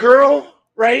for a girl,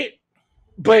 right?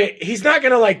 But he's not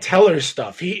gonna like tell her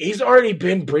stuff. He's already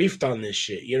been briefed on this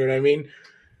shit. You know what I mean?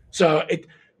 So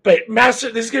but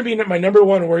master, this is gonna be my number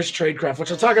 1 worst tradecraft,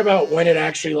 which I'll talk about when it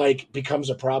actually like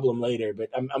becomes a problem later. But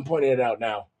I'm pointing it out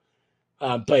now.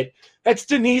 But that's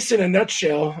Denise in a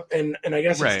nutshell, and I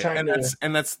guess it's time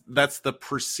that's the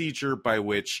procedure by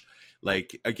which.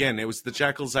 Like, again, it was the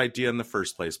Jackal's idea in the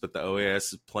first place, but the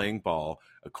OAS is playing ball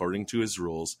according to his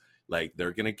rules. Like,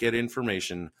 they're going to get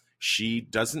information. She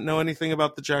doesn't know anything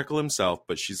about the Jackal himself,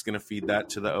 but she's going to feed that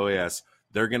to the OAS.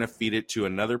 They're going to feed it to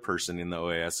another person in the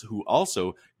OAS who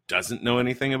also doesn't know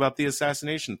anything about the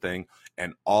assassination thing.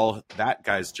 And all that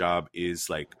guy's job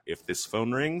is, like, if this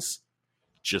phone rings,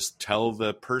 just tell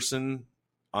the person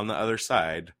on the other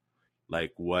side,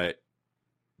 like, what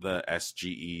the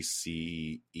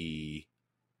SGECE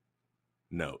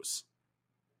knows.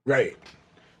 Right.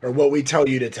 Or what we tell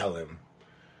you to tell him.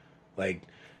 Like,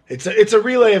 it's a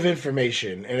relay of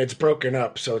information, and it's broken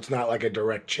up, so it's not like a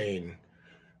direct chain,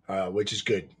 which is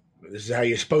good. This is how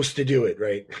you're supposed to do it,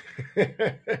 right?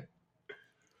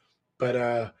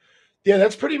 But, yeah,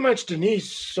 that's pretty much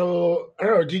Denise. So, I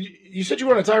don't know, you said you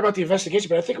want to talk about the investigation,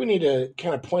 but I think we need to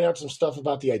kind of point out some stuff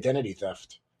about the identity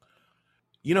theft.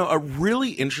 A really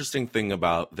interesting thing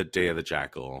about the Day of the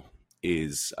Jackal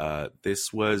is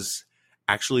this was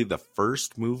actually the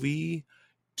first movie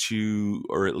to,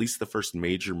 or at least the first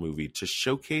major movie to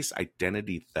showcase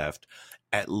identity theft,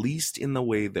 at least in the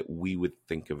way that we would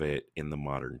think of it in the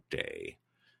modern day,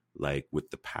 like with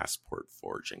the passport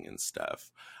forging and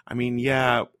stuff. I mean,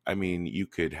 yeah, I mean, you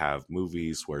could have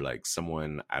movies where like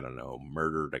someone, I don't know,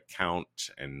 murdered a count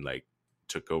and like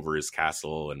took over his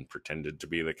castle and pretended to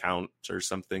be the count or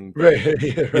something. But, Right.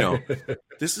 Yeah, you know, right.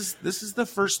 this is the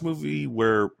first movie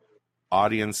where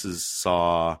audiences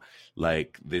saw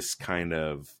like this kind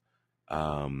of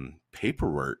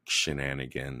paperwork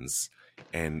shenanigans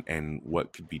and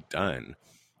what could be done.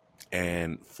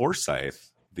 And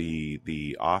Forsyth,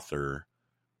 the author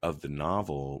of the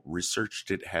novel,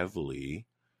 researched it heavily,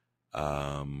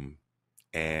 and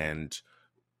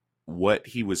what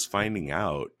he was finding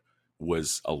out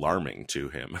was alarming to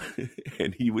him.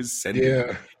 And he was sending,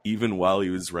 Yeah. even while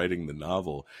he was writing the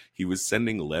novel, he was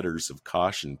sending letters of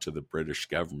caution to the British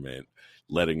government,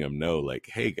 letting them know, like,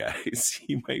 hey guys,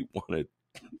 you might want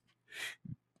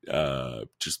to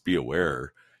just be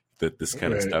aware that this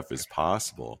kind of Right. stuff is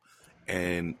possible.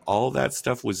 And all that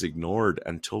stuff was ignored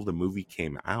until the movie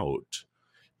came out.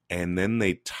 And then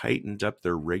they tightened up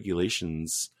their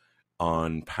regulations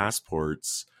on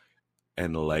passports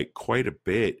and like quite a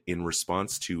bit in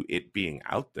response to it being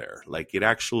out there. Like it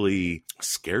actually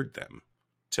scared them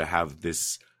to have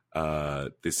this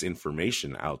this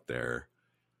information out there,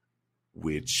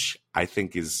 which I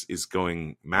think is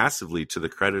going massively to the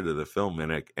credit of the film,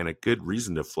 and a good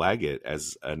reason to flag it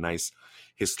as a nice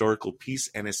historical piece,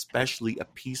 and especially a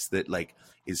piece that like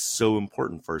is so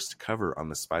important for us to cover on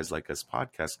the Spies Like Us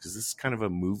podcast, because this is kind of a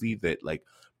movie that like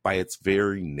by its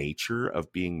very nature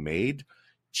of being made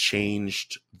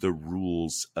changed the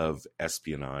rules of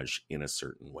espionage in a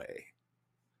certain way.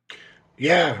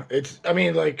 Yeah, I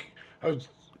mean, like,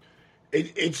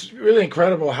 it's really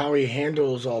incredible how he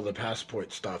handles all the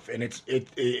passport stuff, and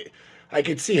I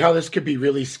could see how this could be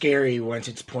really scary once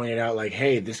it's pointed out, like,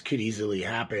 hey, this could easily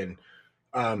happen.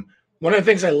 One of the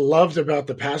things I loved about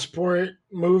the passport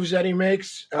moves that he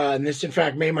makes, and this in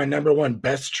fact made my number one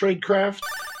best tradecraft.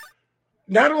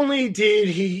 Not only did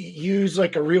he use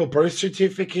like a real birth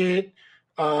certificate,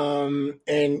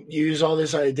 and use all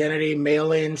this identity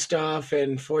mail-in stuff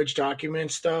and forged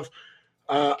document stuff,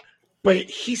 but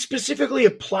he specifically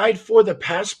applied for the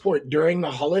passport during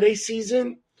the holiday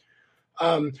season.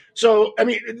 So, I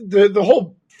mean, the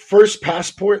whole first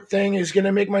passport thing is going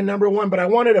to make my number one, but I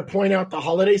wanted to point out the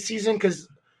holiday season because,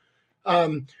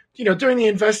 during the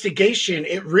investigation,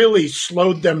 it really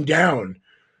slowed them down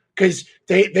because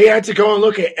they had to go and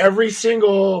look at every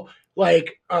single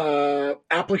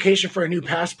application for a new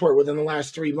passport within the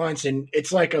last 3 months. And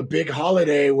it's like a big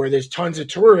holiday where there's tons of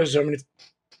tourism. And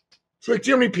it's like,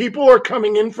 do you know how many people are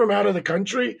coming in from out of the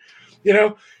country?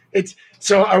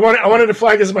 So I wanted to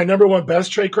flag this as my number one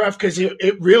best tradecraft because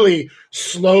it really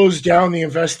slows down the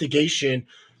investigation.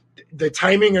 The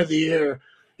timing of the year,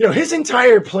 his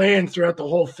entire plan throughout the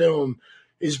whole film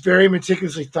is very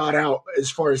meticulously thought out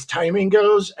as far as timing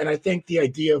goes. And I think the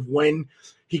idea of when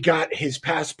he got his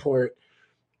passport,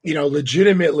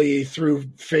 legitimately through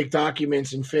fake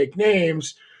documents and fake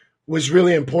names was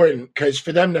really important because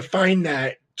for them to find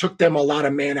that took them a lot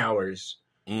of man hours.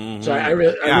 Mm-hmm. So I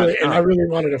really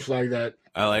wanted to flag that.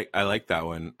 I like that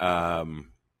one.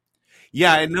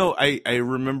 Yeah, I know. I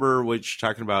remember what you're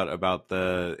talking about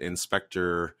the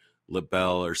Inspector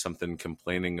LaBelle or something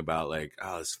complaining about like,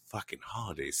 oh, this fucking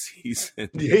holiday season.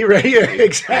 Yeah, right. Yeah,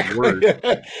 exactly.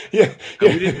 Yeah.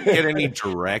 We didn't get any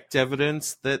direct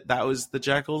evidence that was the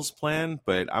Jackal's plan,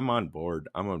 but I'm on board.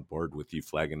 I'm on board with you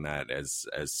flagging that as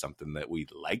something that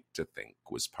we'd like to think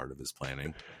was part of his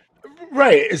planning.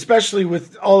 Right, especially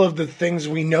with all of the things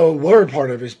we know were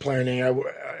part of his planning,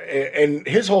 and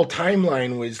his whole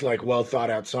timeline was like well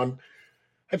thought out. So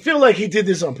I feel like he did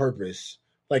this on purpose,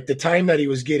 like the time that he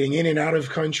was getting in and out of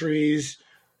countries,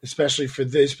 especially for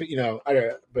this. But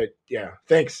yeah,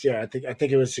 thanks. Yeah, I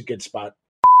think it was a good spot.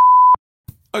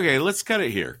 Okay, let's cut it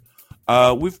here.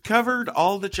 We've covered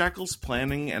all the Jackal's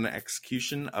planning and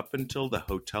execution up until the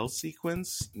hotel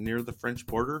sequence near the French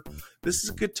border. This is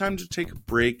a good time to take a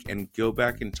break and go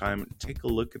back in time and take a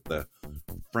look at the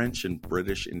French and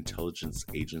British intelligence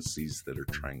agencies that are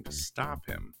trying to stop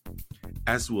him.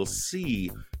 As we'll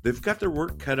see, they've got their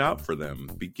work cut out for them,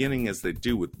 beginning as they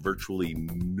do with virtually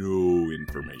no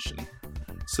information.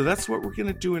 So that's what we're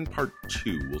going to do in part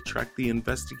 2. We'll track the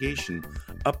investigation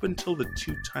up until the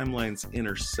two timelines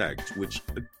intersect, which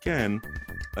again,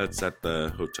 that's at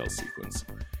the hotel sequence.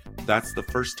 That's the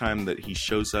first time that he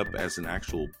shows up as an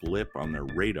actual blip on their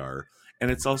radar, and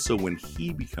it's also when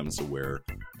he becomes aware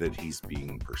that he's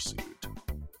being pursued.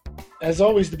 As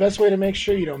always, the best way to make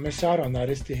sure you don't miss out on that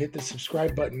is to hit the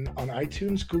subscribe button on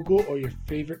iTunes, Google, or your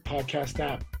favorite podcast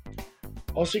app.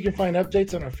 Also, you can find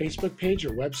updates on our Facebook page or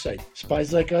website,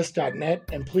 spieslikeus.net,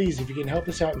 and please, if you can help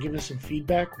us out and give us some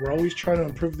feedback, we're always trying to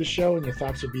improve the show and your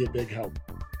thoughts would be a big help.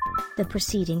 The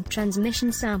preceding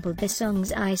transmission sampled the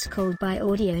songs Ice Cold by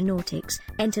Audionautics,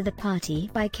 Enter the Party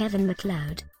by Kevin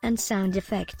MacLeod, and sound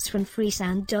effects from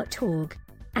freesound.org.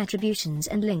 Attributions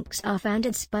and links are found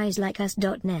at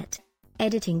spieslikeus.net.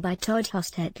 Editing by Todd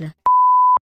Hostetler.